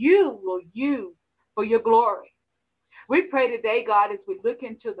which you will use for your glory. We pray today, God, as we look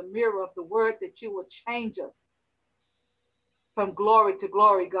into the mirror of the word, that you will change us from glory to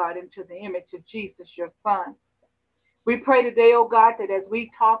glory, God, into the image of Jesus, your Son. We pray today, oh God, that as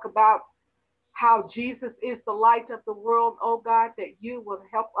we talk about how Jesus is the light of the world, oh God, that you will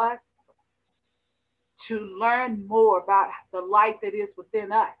help us to learn more about the light that is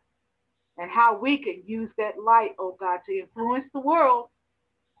within us and how we can use that light, oh God, to influence the world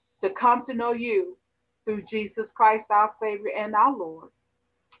to come to know you through Jesus Christ, our Savior and our Lord.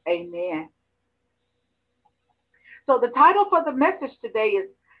 Amen. So the title for the message today is,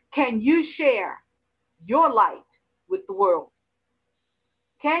 Can You Share Your Light with the World?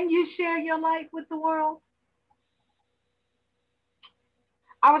 Can you share your light with the world?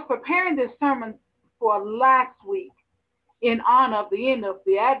 I was preparing this sermon for last week in honor of the end of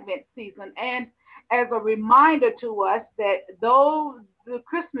the Advent season, and as a reminder to us that though the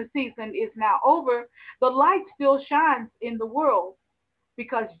Christmas season is now over, the light still shines in the world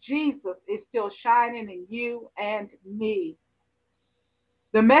because Jesus is still shining in you and me.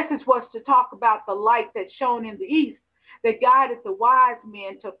 The message was to talk about the light that shone in the east that guided the wise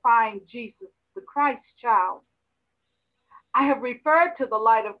men to find Jesus, the Christ child. I have referred to the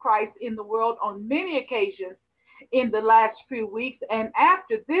light of Christ in the world on many occasions in the last few weeks, and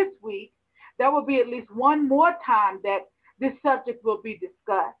after this week, there will be at least one more time that this subject will be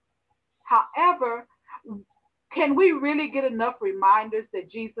discussed. However, can we really get enough reminders that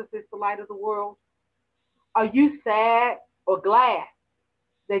Jesus is the light of the world? Are you sad or glad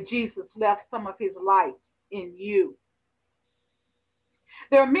that Jesus left some of his light in you?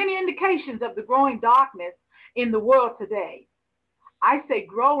 There are many indications of the growing darkness in the world today. I say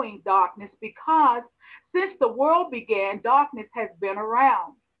growing darkness because since the world began, darkness has been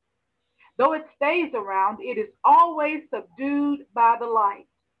around. Though it stays around, it is always subdued by the light,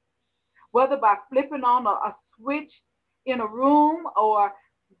 whether by flipping on a switch in a room or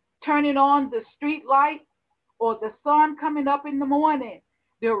turning on the street light or the sun coming up in the morning.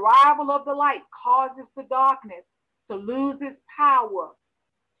 The arrival of the light causes the darkness to lose its power.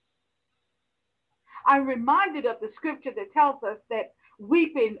 I'm reminded of the scripture that tells us that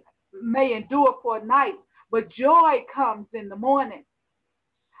weeping may endure for a night, but joy comes in the morning.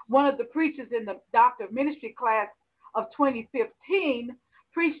 One of the preachers in the Doctor of Ministry class of 2015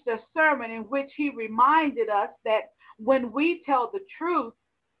 preached a sermon in which he reminded us that when we tell the truth,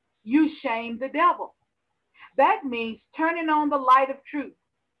 you shame the devil. That means turning on the light of truth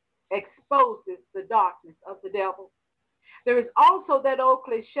exposes the darkness of the devil. There is also that old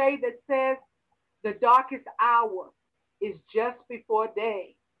cliche that says the darkest hour is just before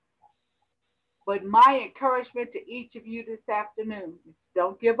day. But my encouragement to each of you this afternoon is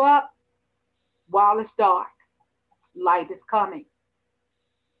don't give up while it's dark. Light is coming.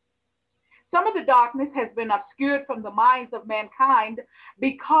 Some of the darkness has been obscured from the minds of mankind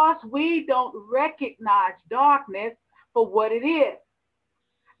because we don't recognize darkness for what it is.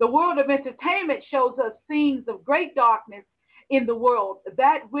 The world of entertainment shows us scenes of great darkness in the world,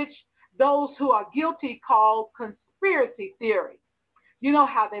 that which those who are guilty call conspiracy theory. You know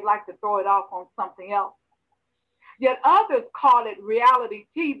how they like to throw it off on something else. Yet others call it reality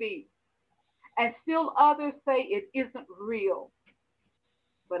TV, and still others say it isn't real.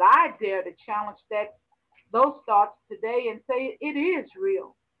 But I dare to challenge those thoughts today and say it is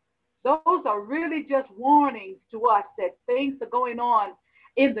real. Those are really just warnings to us that things are going on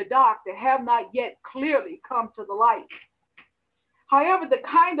in the dark that have not yet clearly come to the light. However, the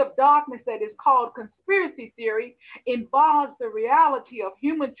kind of darkness that is called conspiracy theory involves the reality of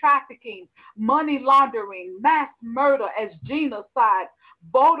human trafficking, money laundering, mass murder as genocide,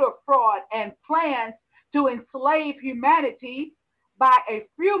 voter fraud, and plans to enslave humanity by a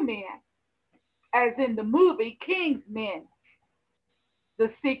few men, as in the movie King's Men,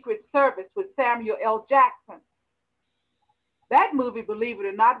 The Secret Service with Samuel L. Jackson. That movie, believe it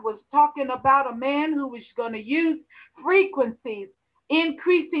or not, was talking about a man who was going to use frequencies,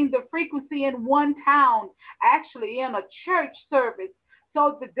 increasing the frequency in one town, actually in a church service,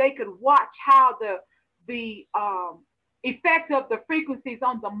 so that they could watch how the effect of the frequencies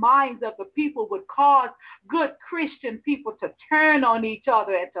on the minds of the people would cause good Christian people to turn on each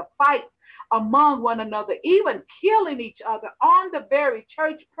other and to fight among one another, even killing each other on the very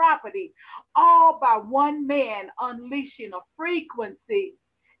church property, all by one man unleashing a frequency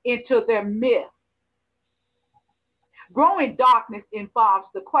into their midst. Growing darkness involves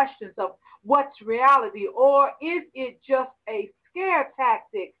the questions of what's reality, or is it just a scare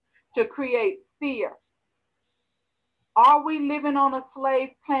tactic to create fear? Are we living on a slave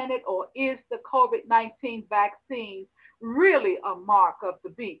planet, or is the COVID-19 vaccine really a mark of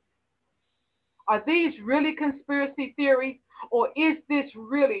the beast? Are these really conspiracy theories, or is this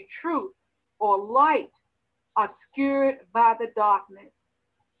really truth or light obscured by the darkness?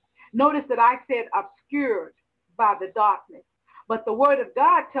 Notice that I said obscured by the darkness, but the word of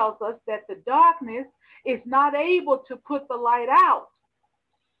God tells us that the darkness is not able to put the light out,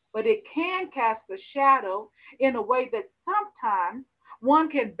 but it can cast a shadow in a way that sometimes one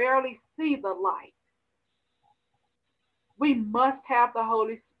can barely see the light. We must have the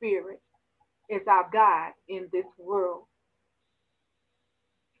Holy Spirit as our guide in this world.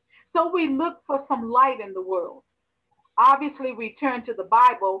 So we look for some light in the world. Obviously, we turn to the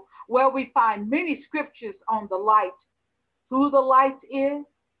Bible, where we find many scriptures on the light, who the light is,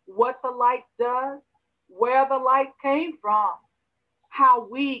 what the light does, where the light came from, how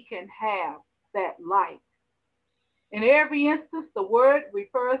we can have that light. In every instance, the word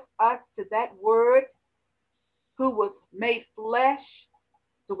refers us to that word who was made flesh,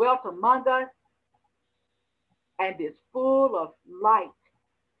 dwelt among us, and is full of light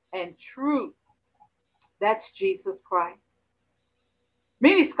and truth. That's Jesus Christ.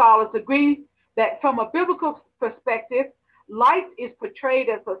 Many scholars agree that from a biblical perspective, light is portrayed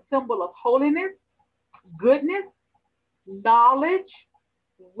as a symbol of holiness, goodness, knowledge,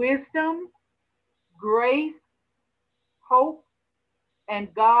 wisdom, grace, hope,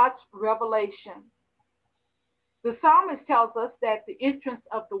 and God's revelation. The psalmist tells us that the entrance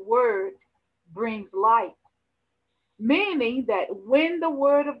of the word brings light, meaning that when the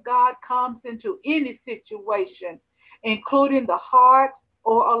word of God comes into any situation, including the heart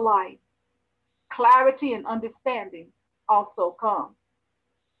or a life, clarity and understanding also come.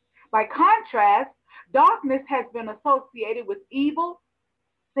 By contrast, darkness has been associated with evil,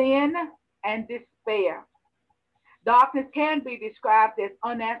 sin, and despair. Darkness can be described as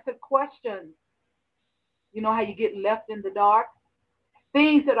unanswered questions. You know how you get left in the dark?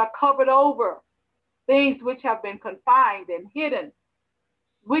 Things that are covered over, things which have been confined and hidden,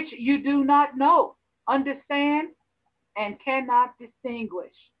 which you do not know, understand, and cannot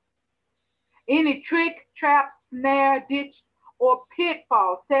distinguish. Any trick, trap, snare, ditch, or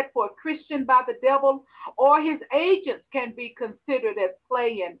pitfall set for a Christian by the devil or his agents can be considered as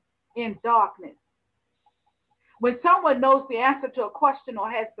playing in darkness. When someone knows the answer to a question or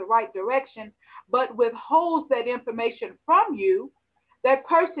has the right direction, but withholds that information from you, that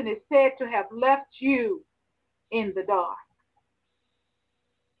person is said to have left you in the dark.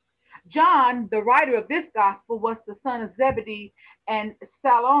 John, the writer of this gospel, was the son of Zebedee and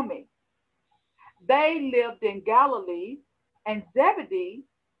Salome. They lived in Galilee, and Zebedee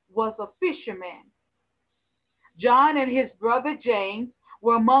was a fisherman. John and his brother James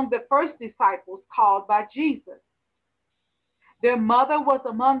were among the first disciples called by Jesus. Their mother was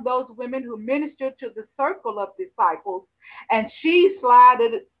among those women who ministered to the circle of disciples, and she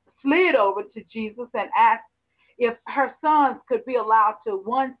slid over to Jesus and asked if her sons could be allowed to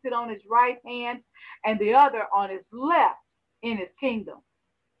one sit on his right hand and the other on his left in his kingdom.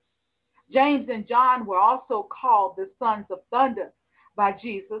 James and John were also called the sons of thunder by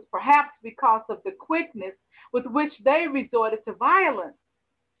Jesus, perhaps because of the quickness with which they resorted to violence,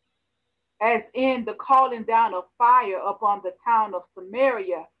 as in the calling down of fire upon the town of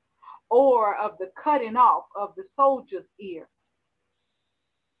Samaria, or of the cutting off of the soldier's ear.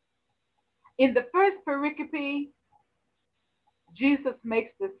 In the first pericope, Jesus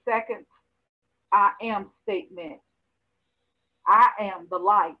makes the second I am statement. I am the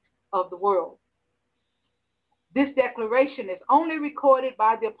light of the world. This declaration is only recorded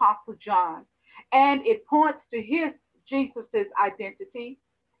by the Apostle John, and it points to Jesus' identity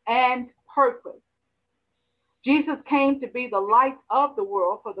and purpose. Jesus came to be the light of the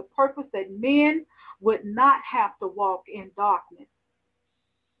world for the purpose that men would not have to walk in darkness.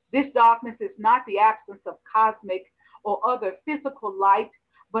 This darkness is not the absence of cosmic or other physical light,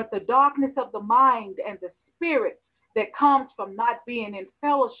 but the darkness of the mind and the spirit that comes from not being in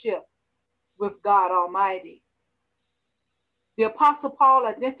fellowship with God Almighty. The Apostle Paul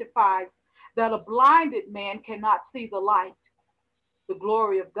identifies that a blinded man cannot see the light, the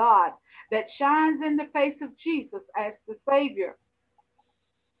glory of God that shines in the face of Jesus as the Savior.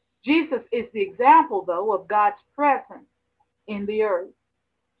 Jesus is the example, though, of God's presence in the earth.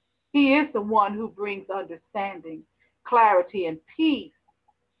 He is the one who brings understanding, clarity, and peace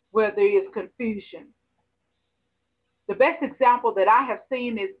where there is confusion. The best example that I have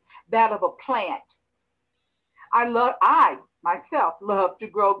seen is that of a plant. I myself love to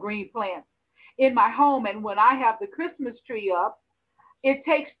grow green plants in my home, and when I have the Christmas tree up, it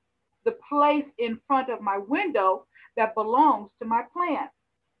takes the place in front of my window that belongs to my plant.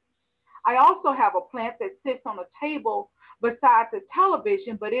 I also have a plant that sits on a table beside the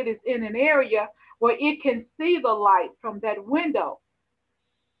television, but it is in an area where it can see the light from that window.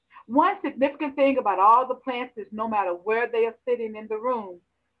 One significant thing about all the plants is no matter where they are sitting in the room,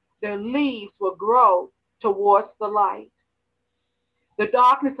 their leaves will grow towards the light. The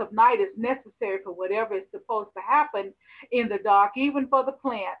darkness of night is necessary for whatever is supposed to happen in the dark, even for the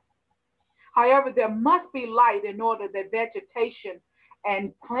plant. However, there must be light in order that vegetation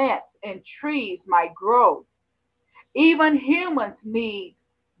and plants and trees might grow. Even humans need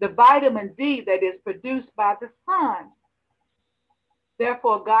the vitamin D that is produced by the sun.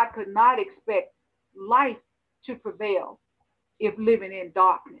 Therefore, God could not expect life to prevail if living in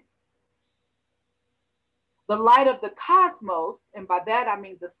darkness. The light of the cosmos, and by that I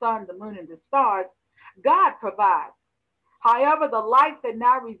mean the sun, the moon, and the stars, God provides. However, the light that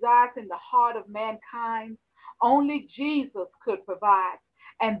now resides in the heart of mankind, only Jesus could provide.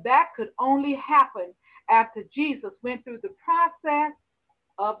 And that could only happen after Jesus went through the process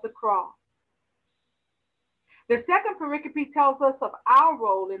of the cross. The second pericope tells us of our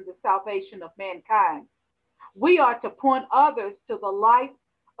role in the salvation of mankind. We are to point others to the light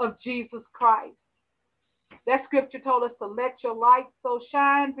of Jesus Christ. That scripture told us to let your light so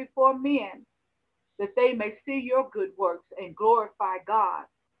shine before men that they may see your good works and glorify God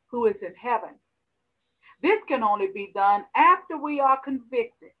who is in heaven. This can only be done after we are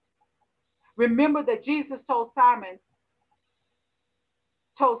convicted. Remember that Jesus told Simon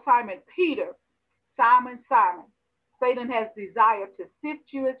Peter, Simon, Simon, Satan has desired to sift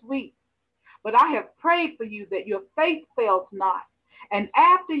you as wheat, but I have prayed for you that your faith fails not. And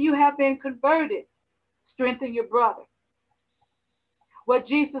after you have been converted, strengthen your brother. What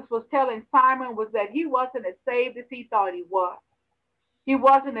Jesus was telling Simon was that he wasn't as saved as he thought he was. He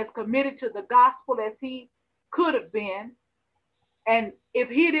wasn't as committed to the gospel as he could have been. And if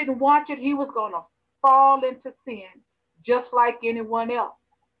he didn't watch it, he was going to fall into sin just like anyone else.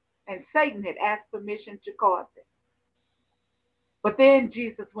 And Satan had asked permission to cause it. But then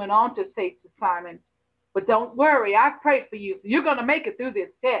Jesus went on to say to Simon, but don't worry, I prayed for you. You're going to make it through this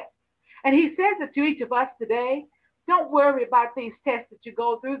test. And he says it to each of us today. Don't worry about these tests that you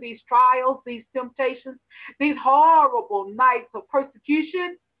go through, these trials, these temptations, these horrible nights of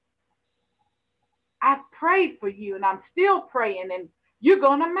persecution. I prayed for you, and I'm still praying, and you're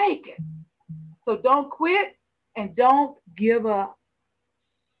going to make it. So don't quit and don't give up.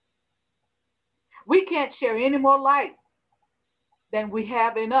 We can't share any more light than we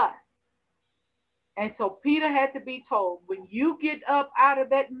have in us. And so Peter had to be told, when you get up out of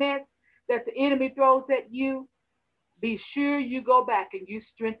that mess that the enemy throws at you, be sure you go back and you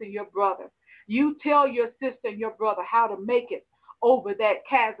strengthen your brother. You tell your sister and your brother how to make it over that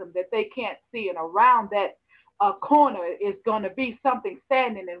chasm that they can't see, and around that corner is going to be something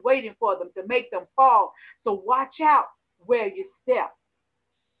standing and waiting for them to make them fall. So watch out where you step.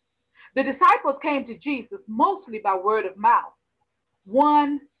 The disciples came to Jesus mostly by word of mouth.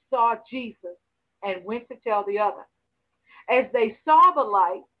 One saw Jesus and went to tell the other. As they saw the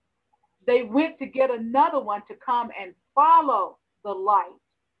light, they went to get another one to come and follow the light,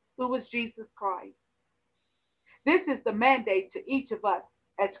 who was Jesus Christ. This is the mandate to each of us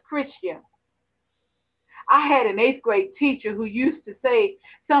as Christians. I had an 8th grade teacher who used to say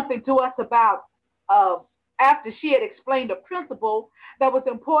something to us about after she had explained a principle that was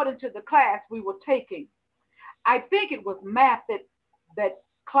important to the class we were taking. I think it was math that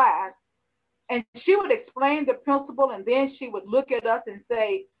class. And she would explain the principle, and then she would look at us and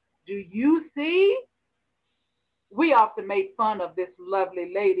say, do you see? We often made fun of this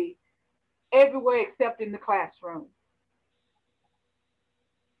lovely lady everywhere except in the classroom.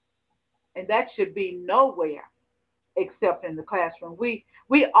 And that should be nowhere except in the classroom. We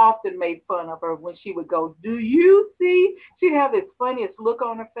often made fun of her when she would go, do you see? She'd have this funniest look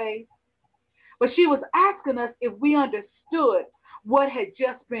on her face. But she was asking us if we understood what had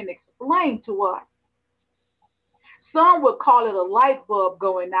just been explained to us. Some would call it a light bulb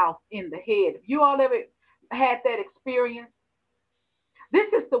going out in the head. Have you all ever had that experience? This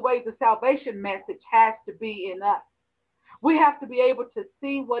is the way the salvation message has to be in us. We have to be able to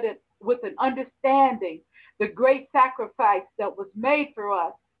see with an understanding the great sacrifice that was made for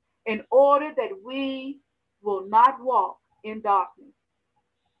us in order that we will not walk in darkness.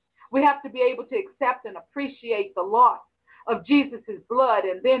 We have to be able to accept and appreciate the loss of Jesus' blood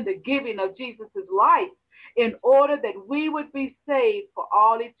and then the giving of Jesus' life in order that we would be saved for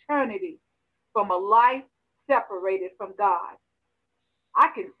all eternity from a life separated from God. I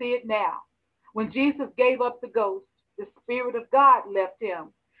can see it now. When Jesus gave up the ghost, the Spirit of God left him,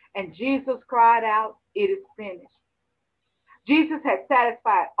 and Jesus cried out, it is finished. Jesus had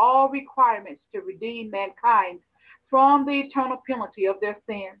satisfied all requirements to redeem mankind from the eternal penalty of their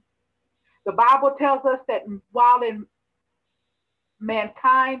sins. The Bible tells us that while in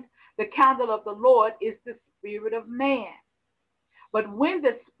mankind, the candle of the Lord is the spirit of man. But when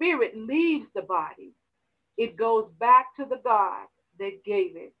the spirit leaves the body, it goes back to the God that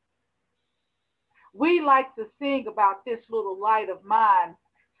gave it. We like to sing about this little light of mine,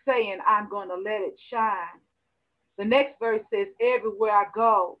 saying, I'm going to let it shine. The next verse says, everywhere I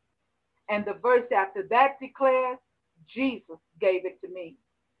go. And the verse after that declares, Jesus gave it to me.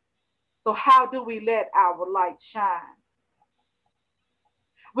 So how do we let our light shine?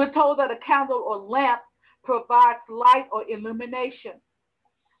 We're told that a candle or lamp provides light or illumination.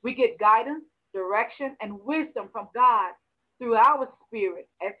 We get guidance, direction, and wisdom from God through our spirit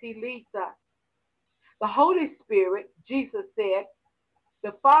as he leads us. The Holy Spirit, Jesus said,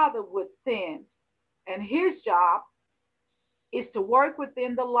 the Father would send, and his job is to work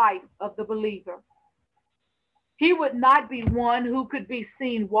within the life of the believer. He would not be one who could be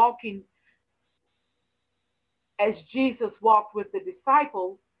seen walking as Jesus walked with the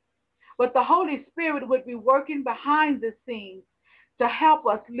disciples, but the Holy Spirit would be working behind the scenes to help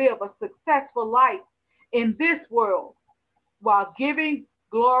us live a successful life in this world while giving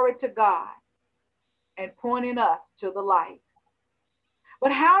glory to God and pointing us to the light.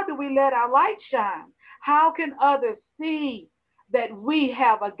 But how do we let our light shine? How can others see that we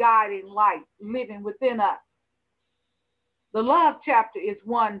have a guiding light living within us? The love chapter is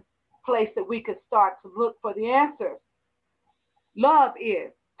one place that we could start to look for the answers. Love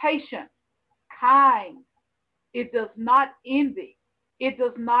is patient, kind. It does not envy. It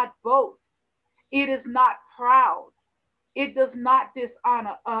does not boast. It is not proud. It does not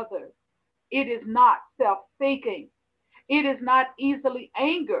dishonor others. It is not self-seeking. It is not easily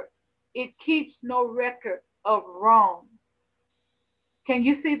angered. It keeps no record of wrong. Can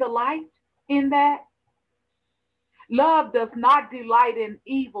you see the light in that? Love does not delight in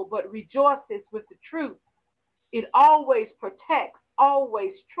evil, but rejoices with the truth. It always protects,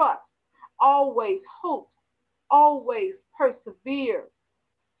 always trusts, always hopes, always perseveres.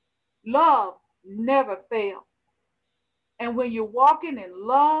 Love never fails. And when you're walking in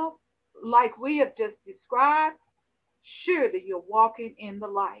love, like we have just described, surely you're walking in the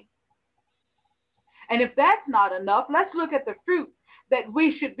light. And if that's not enough, let's look at the fruit that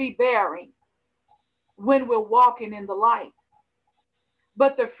we should be bearing when we're walking in the light.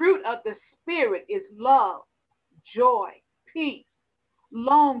 But the fruit of the Spirit is love, joy, peace,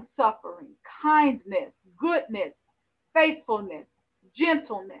 long-suffering, kindness, goodness, faithfulness,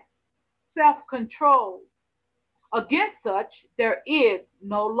 gentleness, self-control. Against such, there is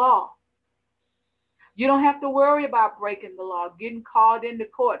no law. You don't have to worry about breaking the law, getting called into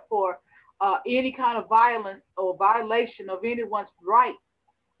court for any kind of violence or violation of anyone's rights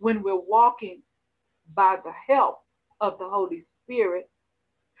when we're walking by the help of the Holy Spirit.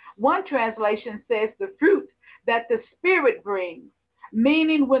 One translation says the fruit that the Spirit brings,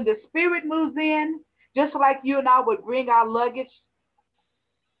 meaning when the Spirit moves in, just like you and I would bring our luggage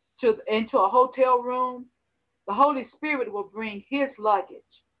into a hotel room, the Holy Spirit will bring his luggage.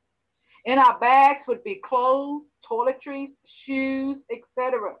 In our bags would be clothes, toiletries, shoes,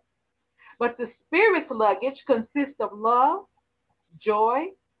 etc. But the Spirit's luggage consists of love, joy,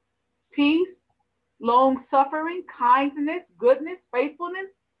 peace, long-suffering, kindness, goodness, faithfulness,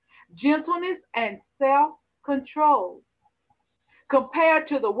 gentleness, and self-control. Compared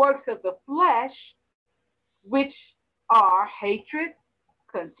to the works of the flesh, which are hatred,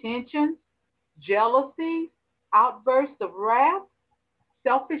 contention, jealousy, outbursts of wrath,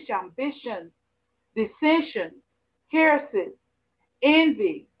 selfish ambitions, dissension, heresies,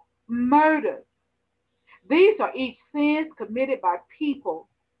 envy, murder. These are each sins committed by people,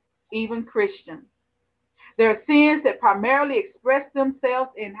 even Christians. They are sins that primarily express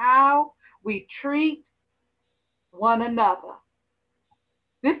themselves in how we treat one another.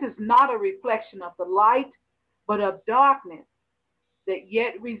 This is not a reflection of the light, but of darkness that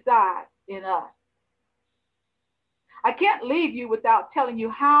yet resides in us. I can't leave you without telling you,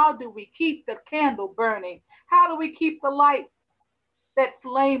 how do we keep the candle burning? How do we keep the light, that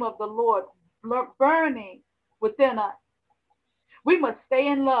flame of the Lord burning within us? We must stay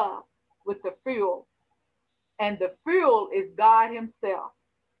in love with the fuel, and the fuel is God himself.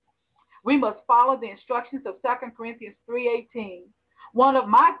 We must follow the instructions of 2 Corinthians 3:18, one of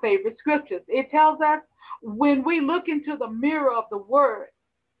my favorite scriptures. It tells us when we look into the mirror of the word,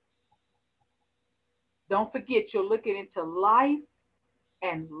 don't forget you're looking into life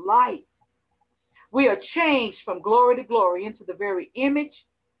and light. We are changed from glory to glory into the very image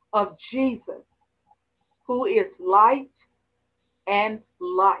of Jesus, who is light and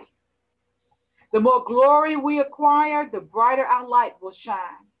life. The more glory we acquire, the brighter our light will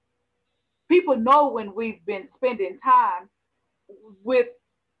shine. People know when we've been spending time with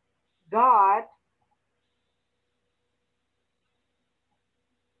God.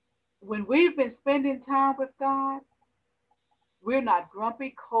 When we've been spending time with God, we're not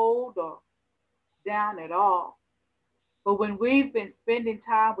grumpy, cold, or down at all. But when we've been spending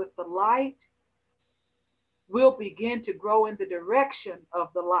time with the light, we'll begin to grow in the direction of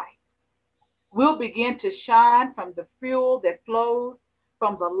the light. We'll begin to shine from the fuel that flows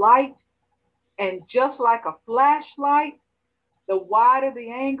from the light. And just like a flashlight, the wider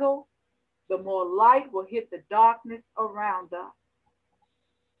the angle, the more light will hit the darkness around us.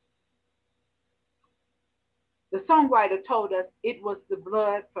 The songwriter told us it was the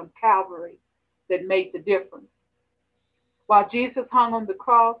blood from Calvary that made the difference. While Jesus hung on the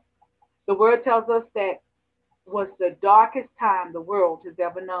cross, the word tells us that was the darkest time the world has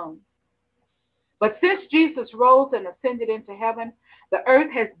ever known. But since Jesus rose and ascended into heaven, the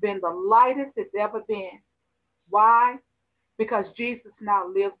earth has been the lightest it's ever been. Why? Because Jesus now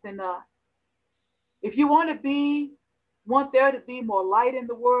lives in us. If you want there to be more light in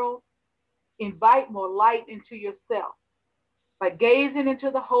the world, invite more light into yourself by gazing into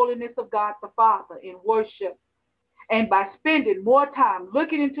the holiness of God the Father in worship, and by spending more time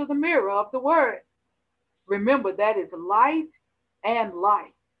looking into the mirror of the Word. Remember, that is light and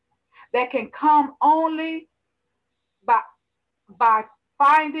life that can come only by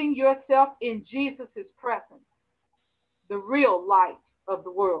finding yourself in Jesus' presence, the real light of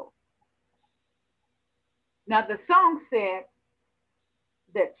the world. Now, the song said,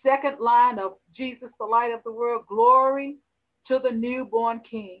 that second line of Jesus, the light of the world, glory to the newborn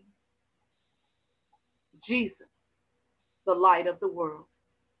King, Jesus, the light of the world.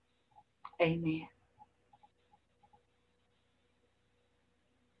 Amen.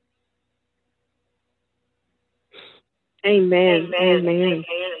 Amen. Amen.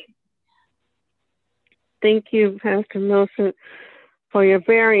 Thank you, Pastor Milson, for your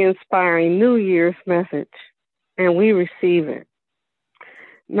very inspiring New Year's message, and we receive it.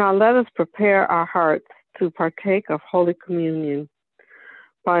 Now let us prepare our hearts to partake of Holy Communion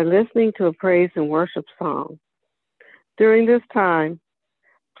by listening to a praise and worship song. During this time,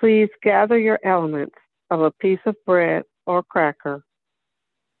 please gather your elements of a piece of bread or cracker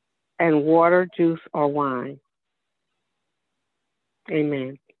and water, juice, or wine.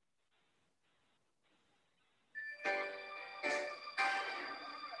 Amen.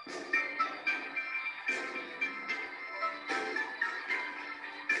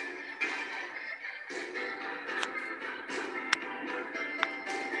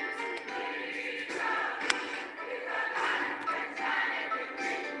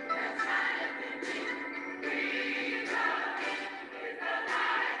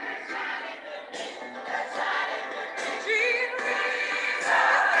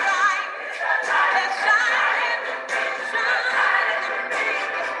 Jesus.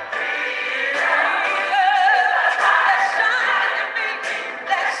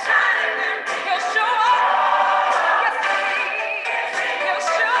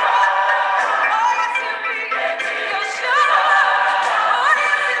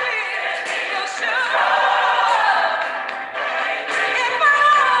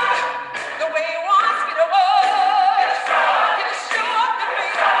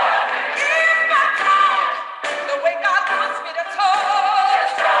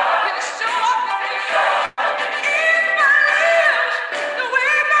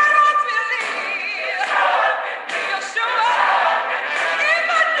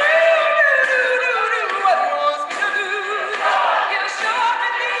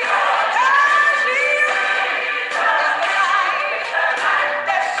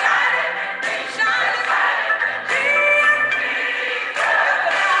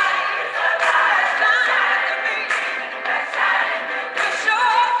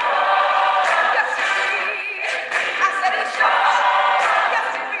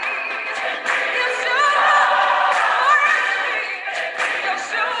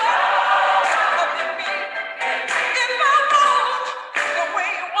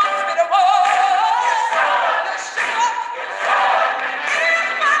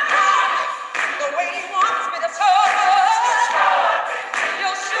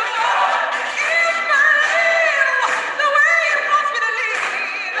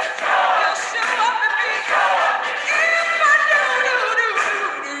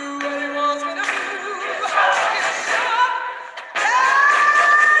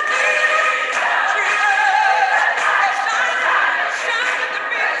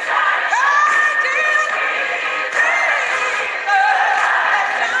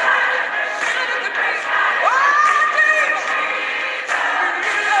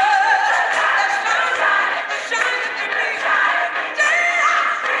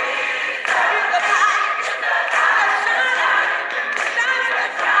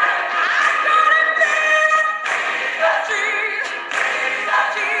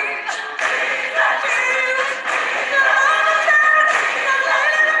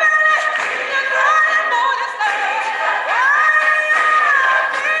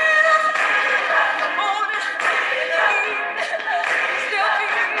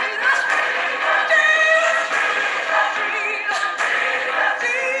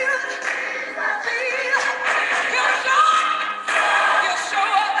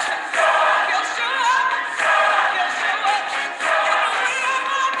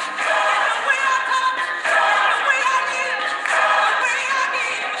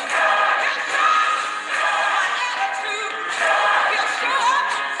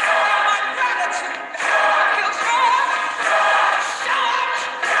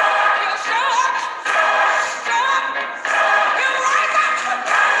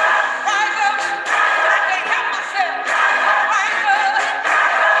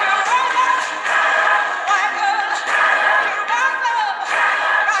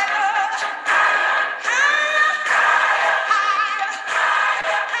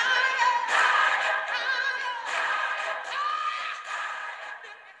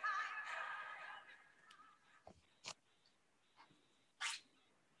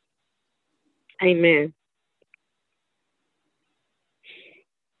 Amen.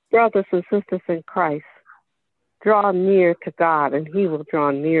 Brothers and sisters in Christ, draw near to God, and he will draw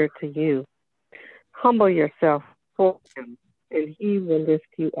near to you. Humble yourself for him, and he will lift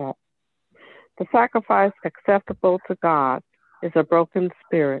you up. The sacrifice acceptable to God is a broken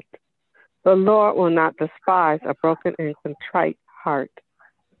spirit. The Lord will not despise a broken and contrite heart.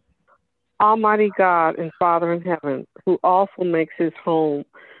 Almighty God and Father in heaven, who also makes his home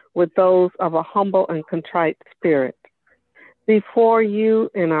with those of a humble and contrite spirit, before you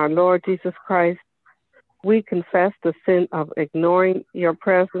and our Lord Jesus Christ, we confess the sin of ignoring your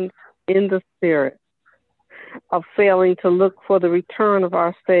presence in the Spirit, of failing to look for the return of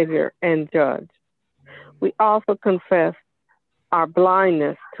our Savior and Judge. We also confess our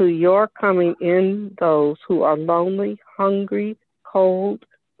blindness to your coming in those who are lonely, hungry, cold,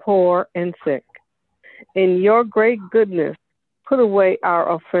 poor, and sick. In your great goodness, put away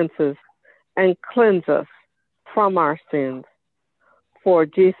our offenses and cleanse us from our sins. For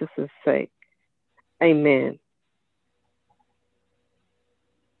Jesus' sake. Amen.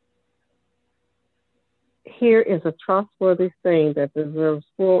 Here is a trustworthy saying that deserves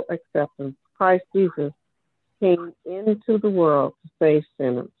full acceptance. Christ Jesus came into the world to save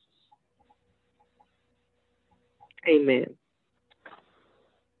sinners. Amen.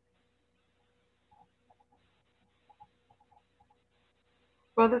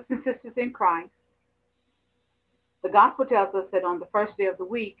 Brothers and sisters in Christ, the gospel tells us that on the first day of the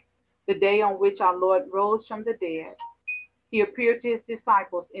week, the day on which our Lord rose from the dead, he appeared to his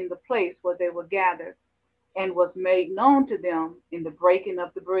disciples in the place where they were gathered and was made known to them in the breaking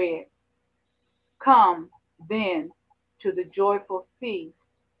of the bread. Come then to the joyful feast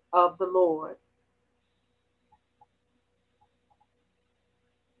of the Lord.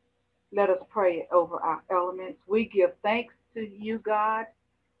 Let us pray over our elements. We give thanks to you, God,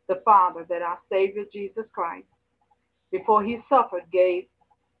 the Father, that our Savior Jesus Christ, before he suffered, gave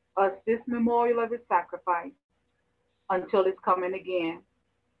us this memorial of his sacrifice until his coming again.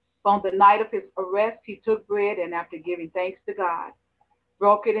 On the night of his arrest, he took bread, and after giving thanks to God,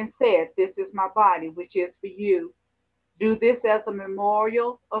 broke it and said, "This is my body, which is for you. Do this as a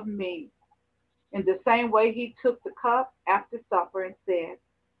memorial of me." In the same way, he took the cup after supper and said,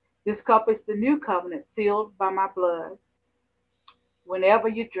 "This cup is the new covenant sealed by my blood. Whenever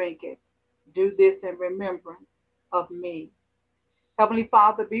you drink it, do this in remembrance of me." Heavenly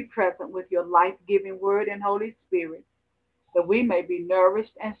Father, be present with your life-giving word and Holy Spirit, that we may be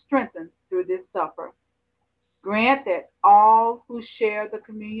nourished and strengthened through this supper. Grant that all who share the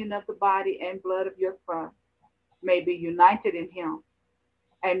communion of the body and blood of your Son may be united in him,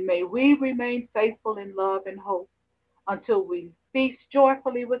 and may we remain faithful in love and hope until we feast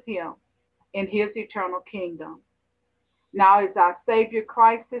joyfully with him in his eternal kingdom. Now, as our Savior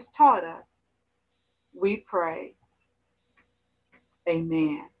Christ has taught us, we pray.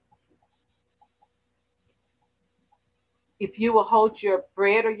 Amen. If you will hold your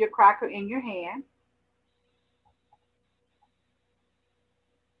bread or your cracker in your hand,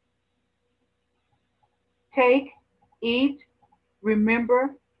 take, eat,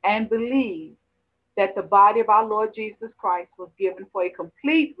 remember, and believe that the body of our Lord Jesus Christ was given for a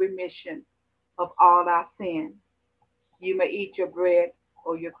complete remission of all our sins. You may eat your bread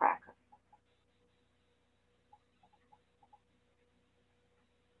or your cracker.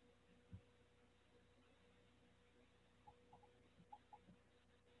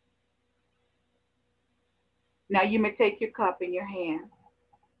 Now you may take your cup in your hand.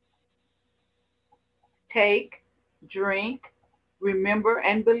 Take, drink, remember,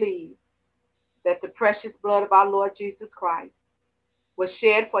 and believe that the precious blood of our Lord Jesus Christ was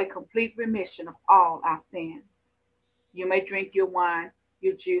shed for a complete remission of all our sins. You may drink your wine,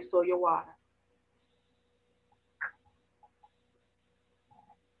 your juice, or your water.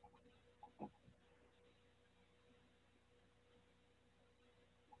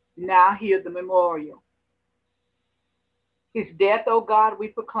 Now hear the memorial. His death, O God, we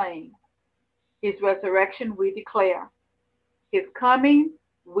proclaim. His resurrection we declare. His coming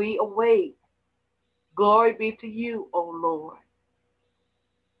we await. Glory be to you, O Lord.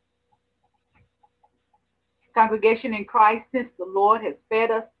 Congregation in Christ, since the Lord has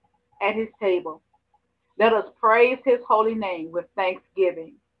fed us at his table, let us praise his holy name with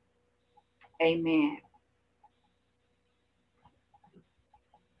thanksgiving. Amen.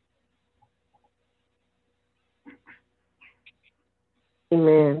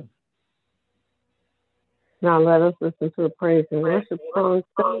 Amen. Now let us listen to a praise and worship song,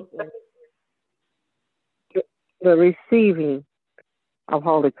 the receiving of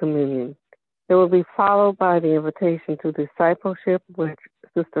Holy Communion. It will be followed by the invitation to discipleship, which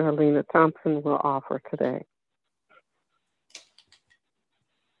Sister Helena Thompson will offer today.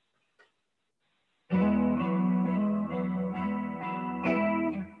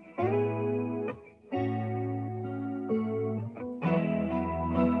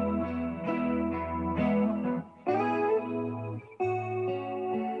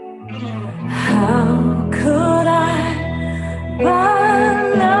 How could I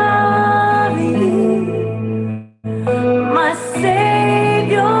but love you, my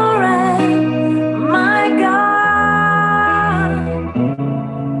Savior and my God?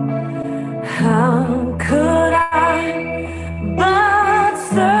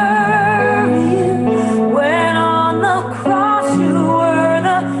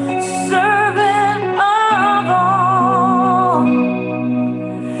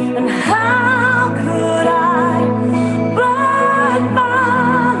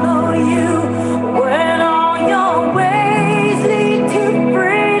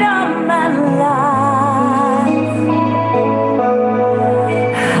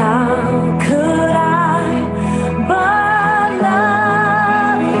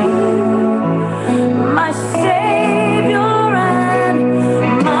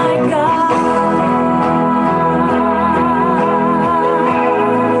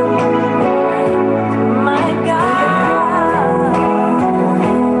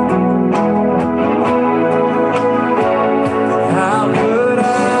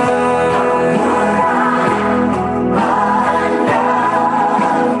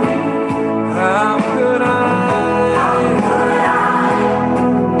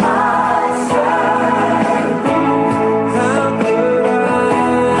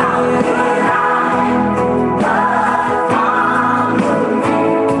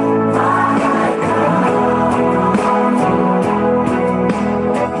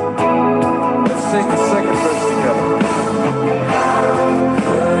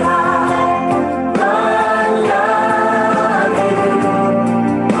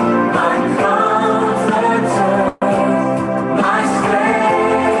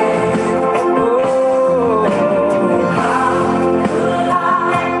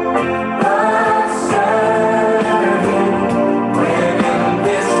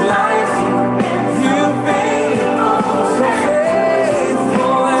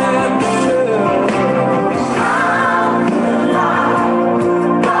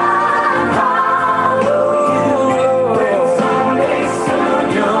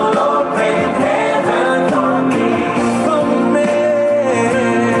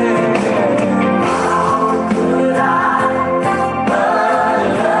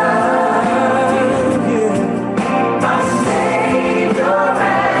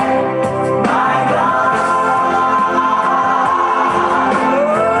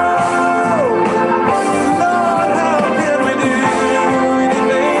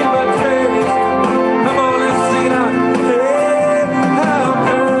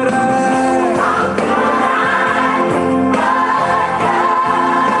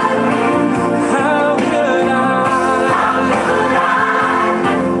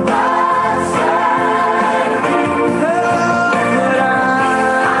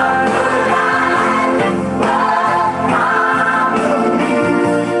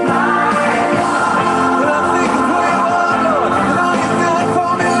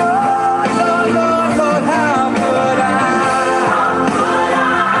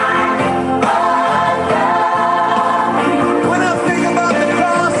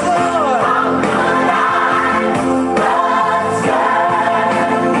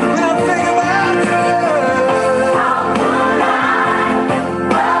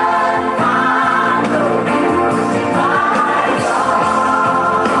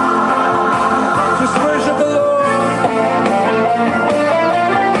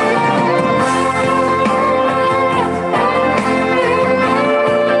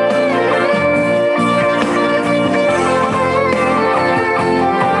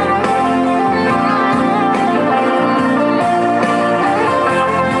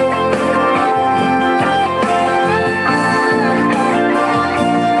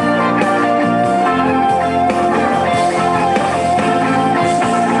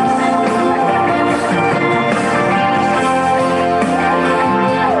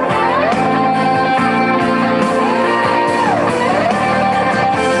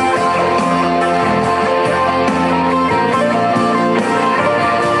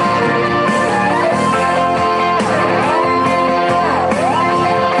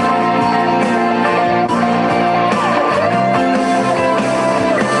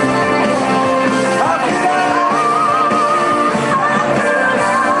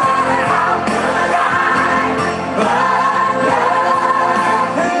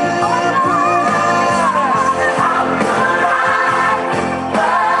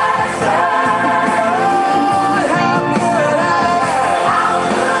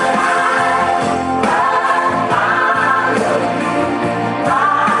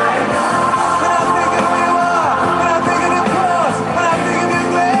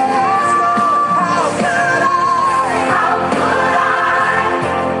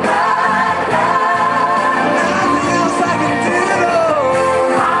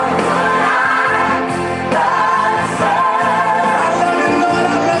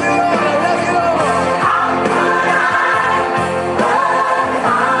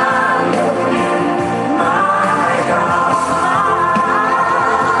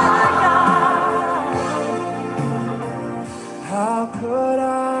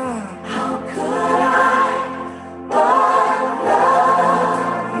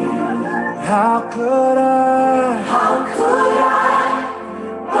 How could I? How could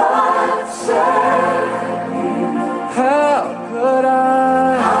I but serve you? How could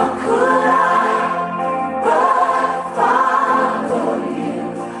I? How could I but follow you,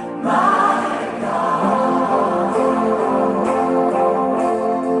 my God?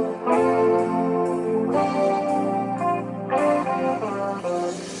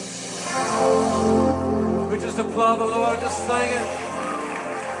 We just applaud the Lord, just sing it.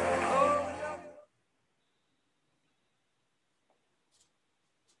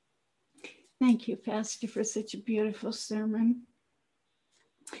 Thank you, Pastor, for such a beautiful sermon.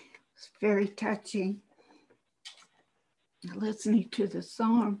 It's very touching. Listening to the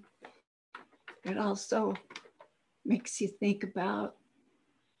song, it also makes you think about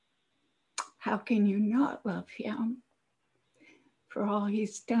how can you not love him for all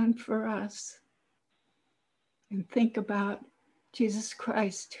he's done for us. And think about Jesus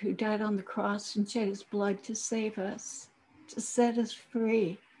Christ, who died on the cross and shed his blood to save us, to set us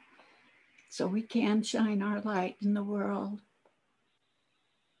free, so we can shine our light in the world.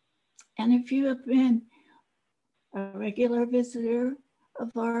 And if you have been a regular visitor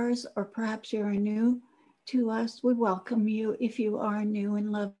of ours, or perhaps you're new to us, we welcome you. If you are new and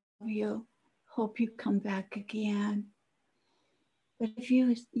love you, hope you come back again. But if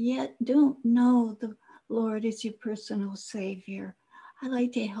you yet don't know the Lord as your personal Savior, I'd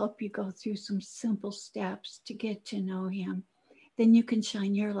like to help you go through some simple steps to get to know him. Then you can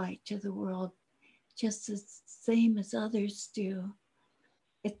shine your light to the world just the same as others do.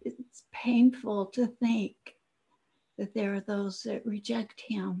 It's painful to think that there are those that reject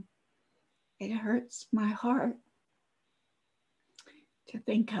him. It hurts my heart to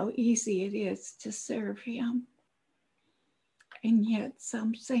think how easy it is to serve him. And yet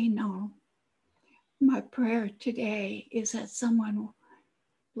some say no. My prayer today is that someone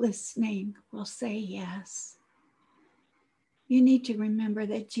listening will say yes. You need to remember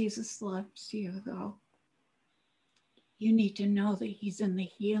that Jesus loves you, though. You need to know that he's in the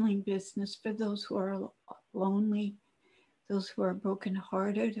healing business for those who are lonely, those who are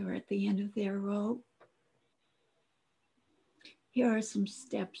brokenhearted or at the end of their rope. Here are some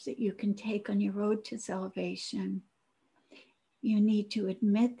steps that you can take on your road to salvation. You need to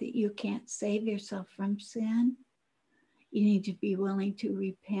admit that you can't save yourself from sin. You need to be willing to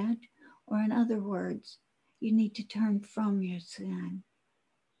repent, or in other words, you need to turn from your sin.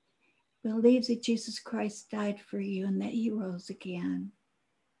 Believe that Jesus Christ died for you and that he rose again.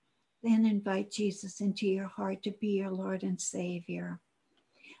 Then invite Jesus into your heart to be your Lord and Savior.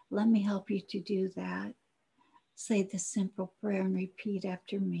 Let me help you to do that. Say the simple prayer and repeat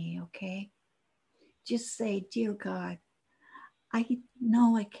after me, okay? Just say, Dear God, I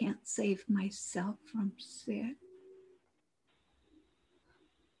know I can't save myself from sin.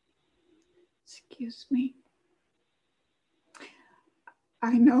 Excuse me.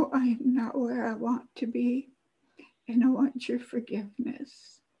 I know I am not where I want to be, and I want your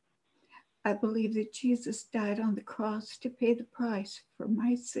forgiveness. I believe that Jesus died on the cross to pay the price for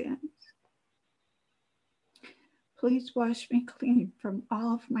my sins. Please wash me clean from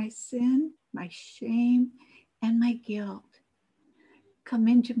all of my sin, my shame, and my guilt. Come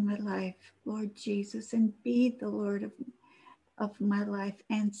into my life, Lord Jesus, and be the Lord of my life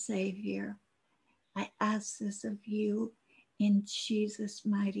and Savior. I ask this of you in Jesus'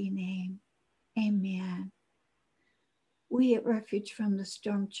 mighty name. Amen. We at Refuge from the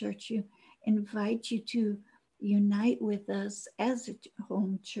Storm Church invite you to unite with us as a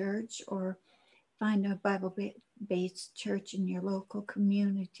home church, or find a Bible-based church in your local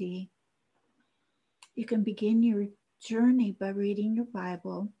community. You can begin your journey by reading your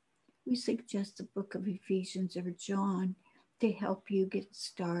Bible. We suggest the book of Ephesians or John to help you get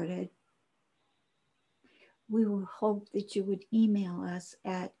started. We will hope that you would email us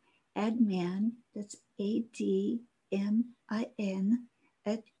at admin, that's ADMIN,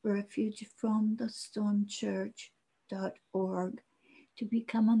 at refugefromthestormchurch.org to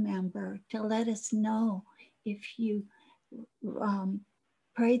become a member, to let us know if you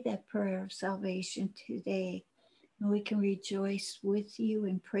prayed that prayer of salvation today. And we can rejoice with you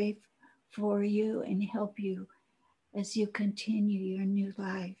and pray for you and help you as you continue your new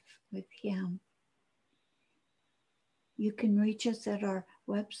life with him. You can reach us at our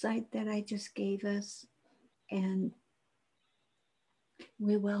website that I just gave us, and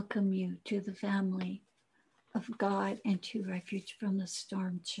we welcome you to the family of God and to Refuge from the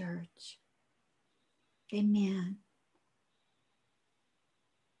Storm Church. Amen.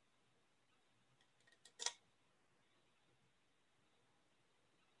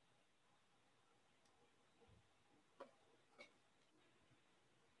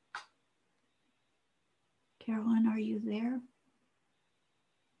 Carolyn, are you there?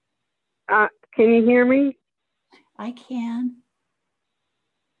 Can you hear me? I can.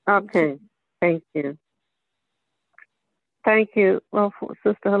 Okay, thank you. Thank you,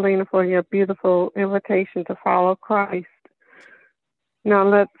 Sister Helena, for your beautiful invitation to follow Christ. Now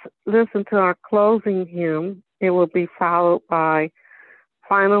let's listen to our closing hymn. It will be followed by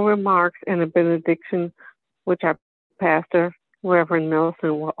final remarks and a benediction, which our pastor, Reverend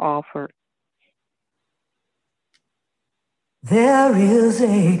Nelson, will offer. There is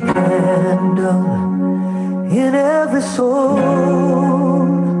a candle in every soul,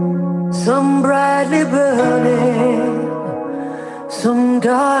 some brightly burning, some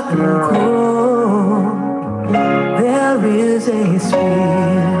dark and cold. There is a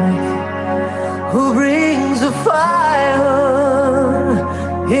spirit who brings a fire,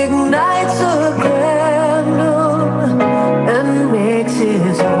 ignites a candle, and makes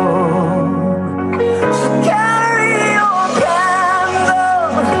his home. So carry your candle,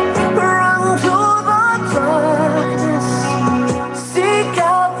 run to the darkness, seek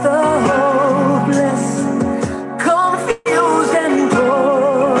out the hopeless, confused and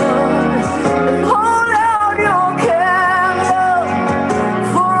torn, and hold out your candle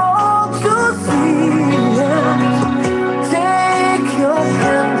for all to see. Take your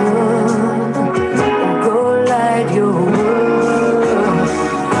candle, go light your world.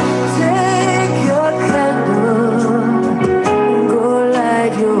 Take your candle, go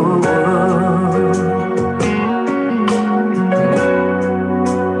light your world.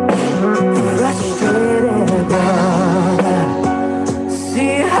 Frustrated brother,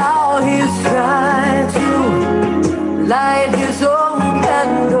 see how he's trying to light his own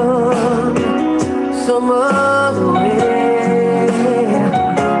candle some other way.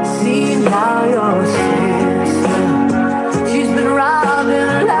 See now your sister, she's been robbed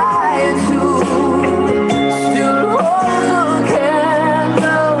and lied to, still holds a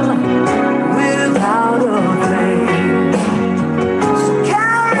candle without a flame. So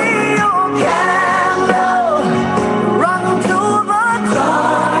carry your candle, run to the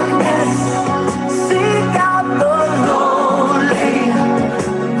darkness, seek out the lonely,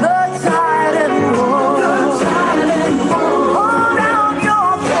 the tired and worn. Hold out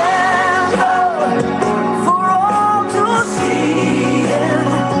your candle for all to see.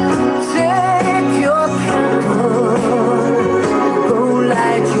 Take your candle, go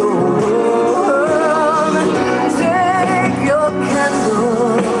light your world. Take your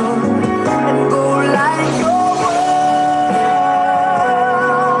candle and go light your world.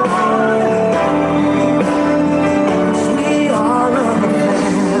 We are a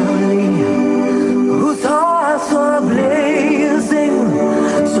family whose hearts are blazing.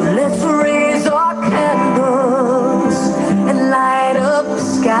 So let's raise our candles and light up the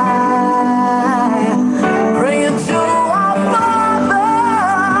sky. Praying to our Father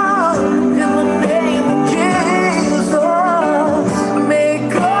in the name of Jesus.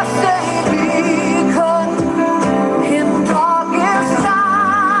 Make us a beacon in darkest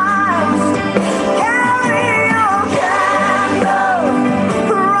times. Carry your candle,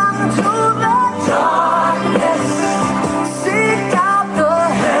 run to the darkness, seek out the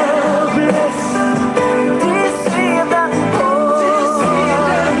helpless, deceived and poor.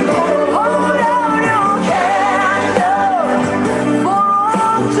 Hold out your candle for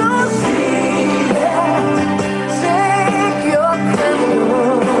all to see. Take your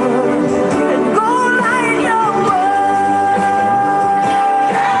candle and go light your world.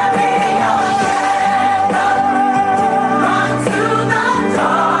 Carry your candle, run to the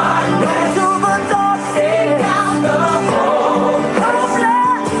darkness, seek out the hopeless,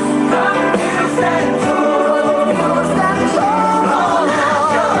 confused and torn. Hold out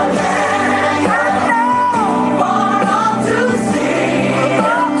your candle for all to see.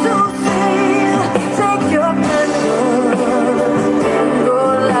 Take your candle, go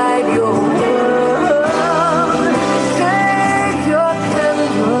light your world. Take your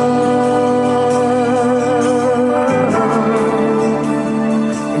candle,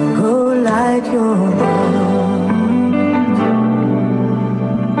 go light your world.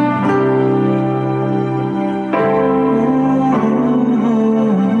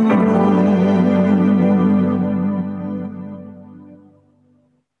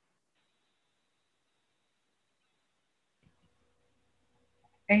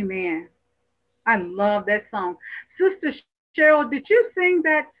 Amen. I love that song. Sister Cheryl, did you sing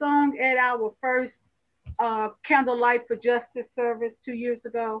that song at our first Candlelight for Justice service 2 years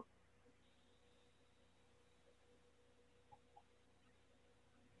ago?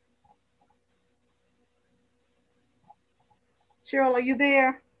 Cheryl, are you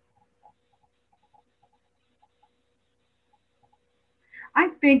there? I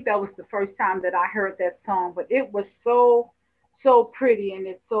think that was the first time that I heard that song, but it was so, so pretty, and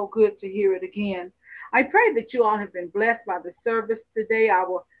it's so good to hear it again. I pray that you all have been blessed by the service today,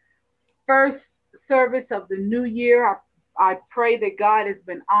 our first service of the new year. I pray that God has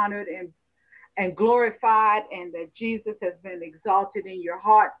been honored and glorified, and that Jesus has been exalted in your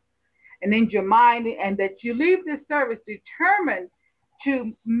heart and in your mind, and that you leave this service determined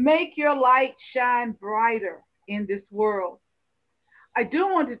to make your light shine brighter in this world. I do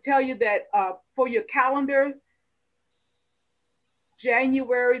want to tell you that for your calendars,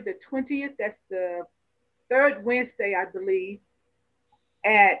 January the 20th, that's the third Wednesday, I believe,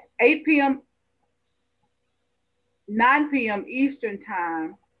 at 8 p.m., 9 p.m. Eastern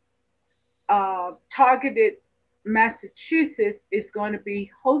Time, Targeted Massachusetts is going to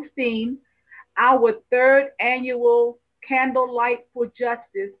be hosting our third annual Candlelight for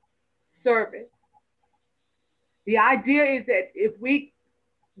Justice service. The idea is that if we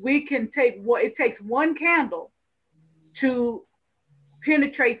can take what it takes, one candle to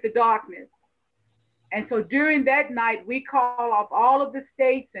penetrate the darkness. And so during that night, we call off all of the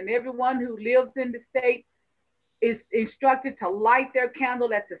states, and everyone who lives in the state is instructed to light their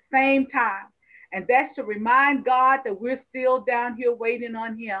candle at the same time. And that's to remind God that we're still down here waiting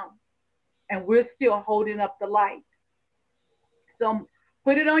on him, and we're still holding up the light. So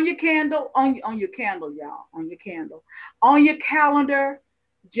put it on your candle, on your candle, y'all, on your candle. On your calendar,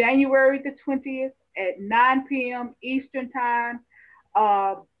 January the 20th at 9 p.m. Eastern Time.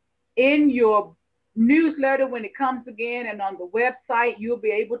 In your newsletter when it comes again, and on the website, you'll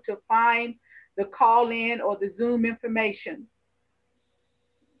be able to find the call-in or the Zoom information.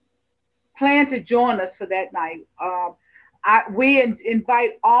 Plan to join us for that night. We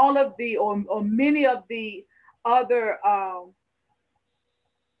invite all of the, or many of the other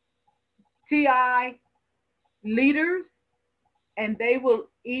TI leaders, and they will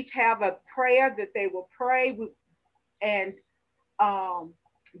each have a prayer that they will pray, and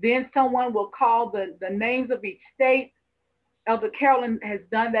then someone will call the names of each state. Elder Carolyn has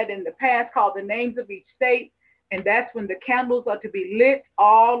done that in the past, called the names of each state, and that's when the candles are to be lit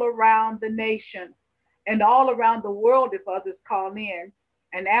all around the nation and all around the world if others call in.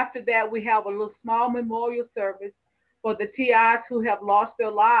 And after that, we have a little small memorial service for the TIs who have lost their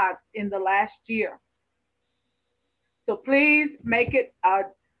lives in the last year. So please make it a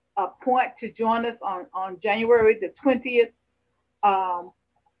point to join us on January the 20th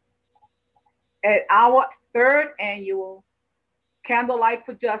at our third annual Candlelight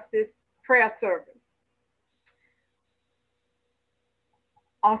for Justice prayer service.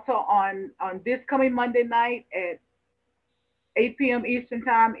 Also on this coming Monday night at 8 p.m. Eastern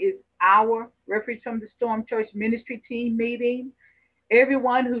Time is our Refuge from the Storm Church ministry team meeting.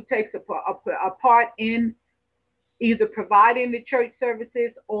 Everyone who takes a part in either providing the church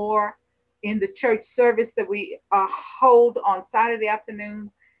services or in the church service that we hold on Saturday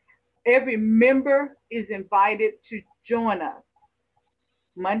afternoon, every member is invited to join us.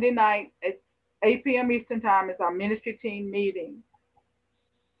 Monday night at 8 p.m. Eastern Time is our ministry team meeting.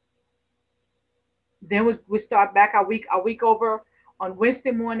 Then we start back our week over on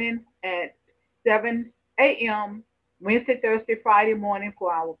Wednesday morning at 7 a.m. Wednesday, Thursday, Friday morning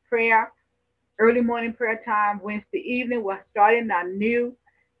for our prayer, early morning prayer time. Wednesday evening, we're starting our new,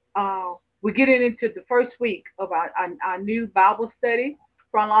 we're getting into the first week of our new Bible study,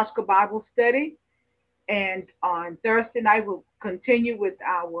 chronological Bible study. And on Thursday night, we'll continue with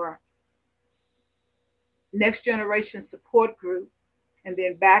our Next Generation support group. And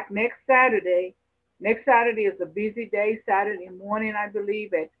then back next Saturday. Next Saturday is a busy day, Saturday morning, I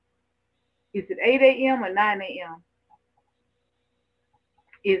believe, is it 8 a.m. or 9 a.m.?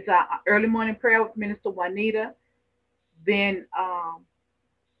 Is early morning prayer with Minister Juanita. Then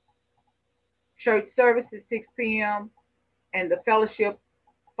church service at 6 p.m. and the fellowship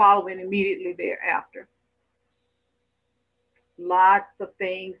following immediately thereafter. Lots of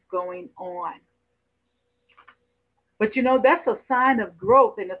things going on. But you know, that's a sign of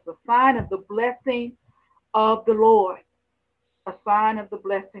growth, and it's a sign of the blessing of the Lord. A sign of the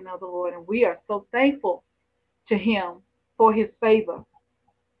blessing of the Lord. And we are so thankful to him for his favor.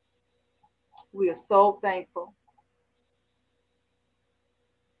 We are so thankful.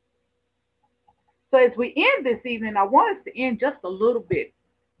 So as we end this evening, I want us to end just a little bit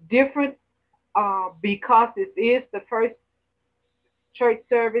different because this is the first church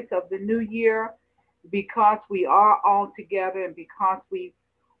service of the new year, because we are all together and because we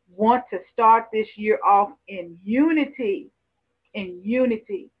want to start this year off in unity. In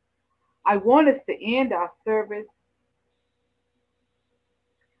unity. I want us to end our service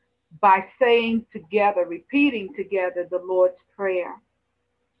by saying together, repeating together the Lord's Prayer.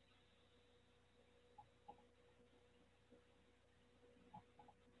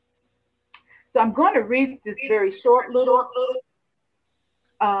 I'm going to read this very short little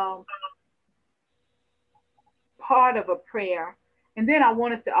part of a prayer. And then I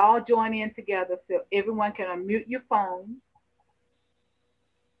want us to all join in together so everyone can unmute your phone.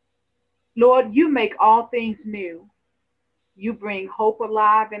 Lord, you make all things new. You bring hope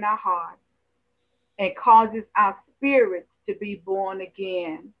alive in our hearts and causes our spirits to be born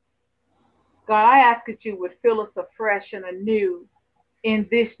again. God, I ask that you would fill us afresh and anew in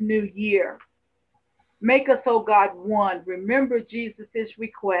this new year. Make us, oh God, one. Remember Jesus'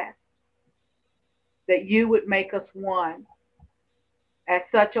 request that you would make us one. As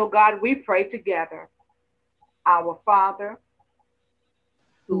such, oh God, we pray together. Our Father,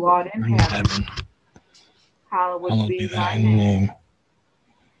 who art in heaven, hallowed be thy name.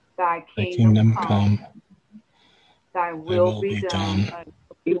 Thy kingdom come. Thy will be done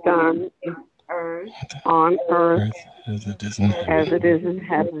on earth as it is in heaven. As it is in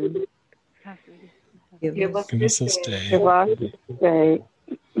heaven. Give us this day Give us this day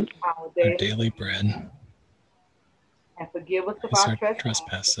our daily bread. and forgive us of Our our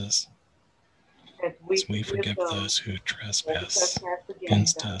trespasses, as we forgive those who trespass against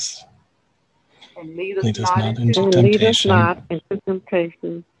against us. And lead Lead us us not into and lead us temptation, not into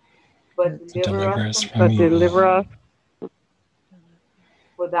temptation, but deliver us from but evil. deliver us.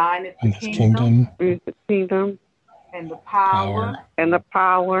 For thine is And the this kingdom is the kingdom and the power and the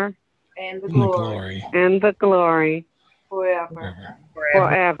power and the and the glory glory and the glory forever.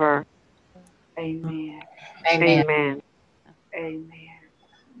 forever. Amen. Amen. Amen.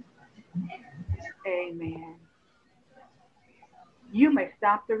 Amen. You may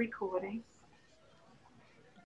stop the recording.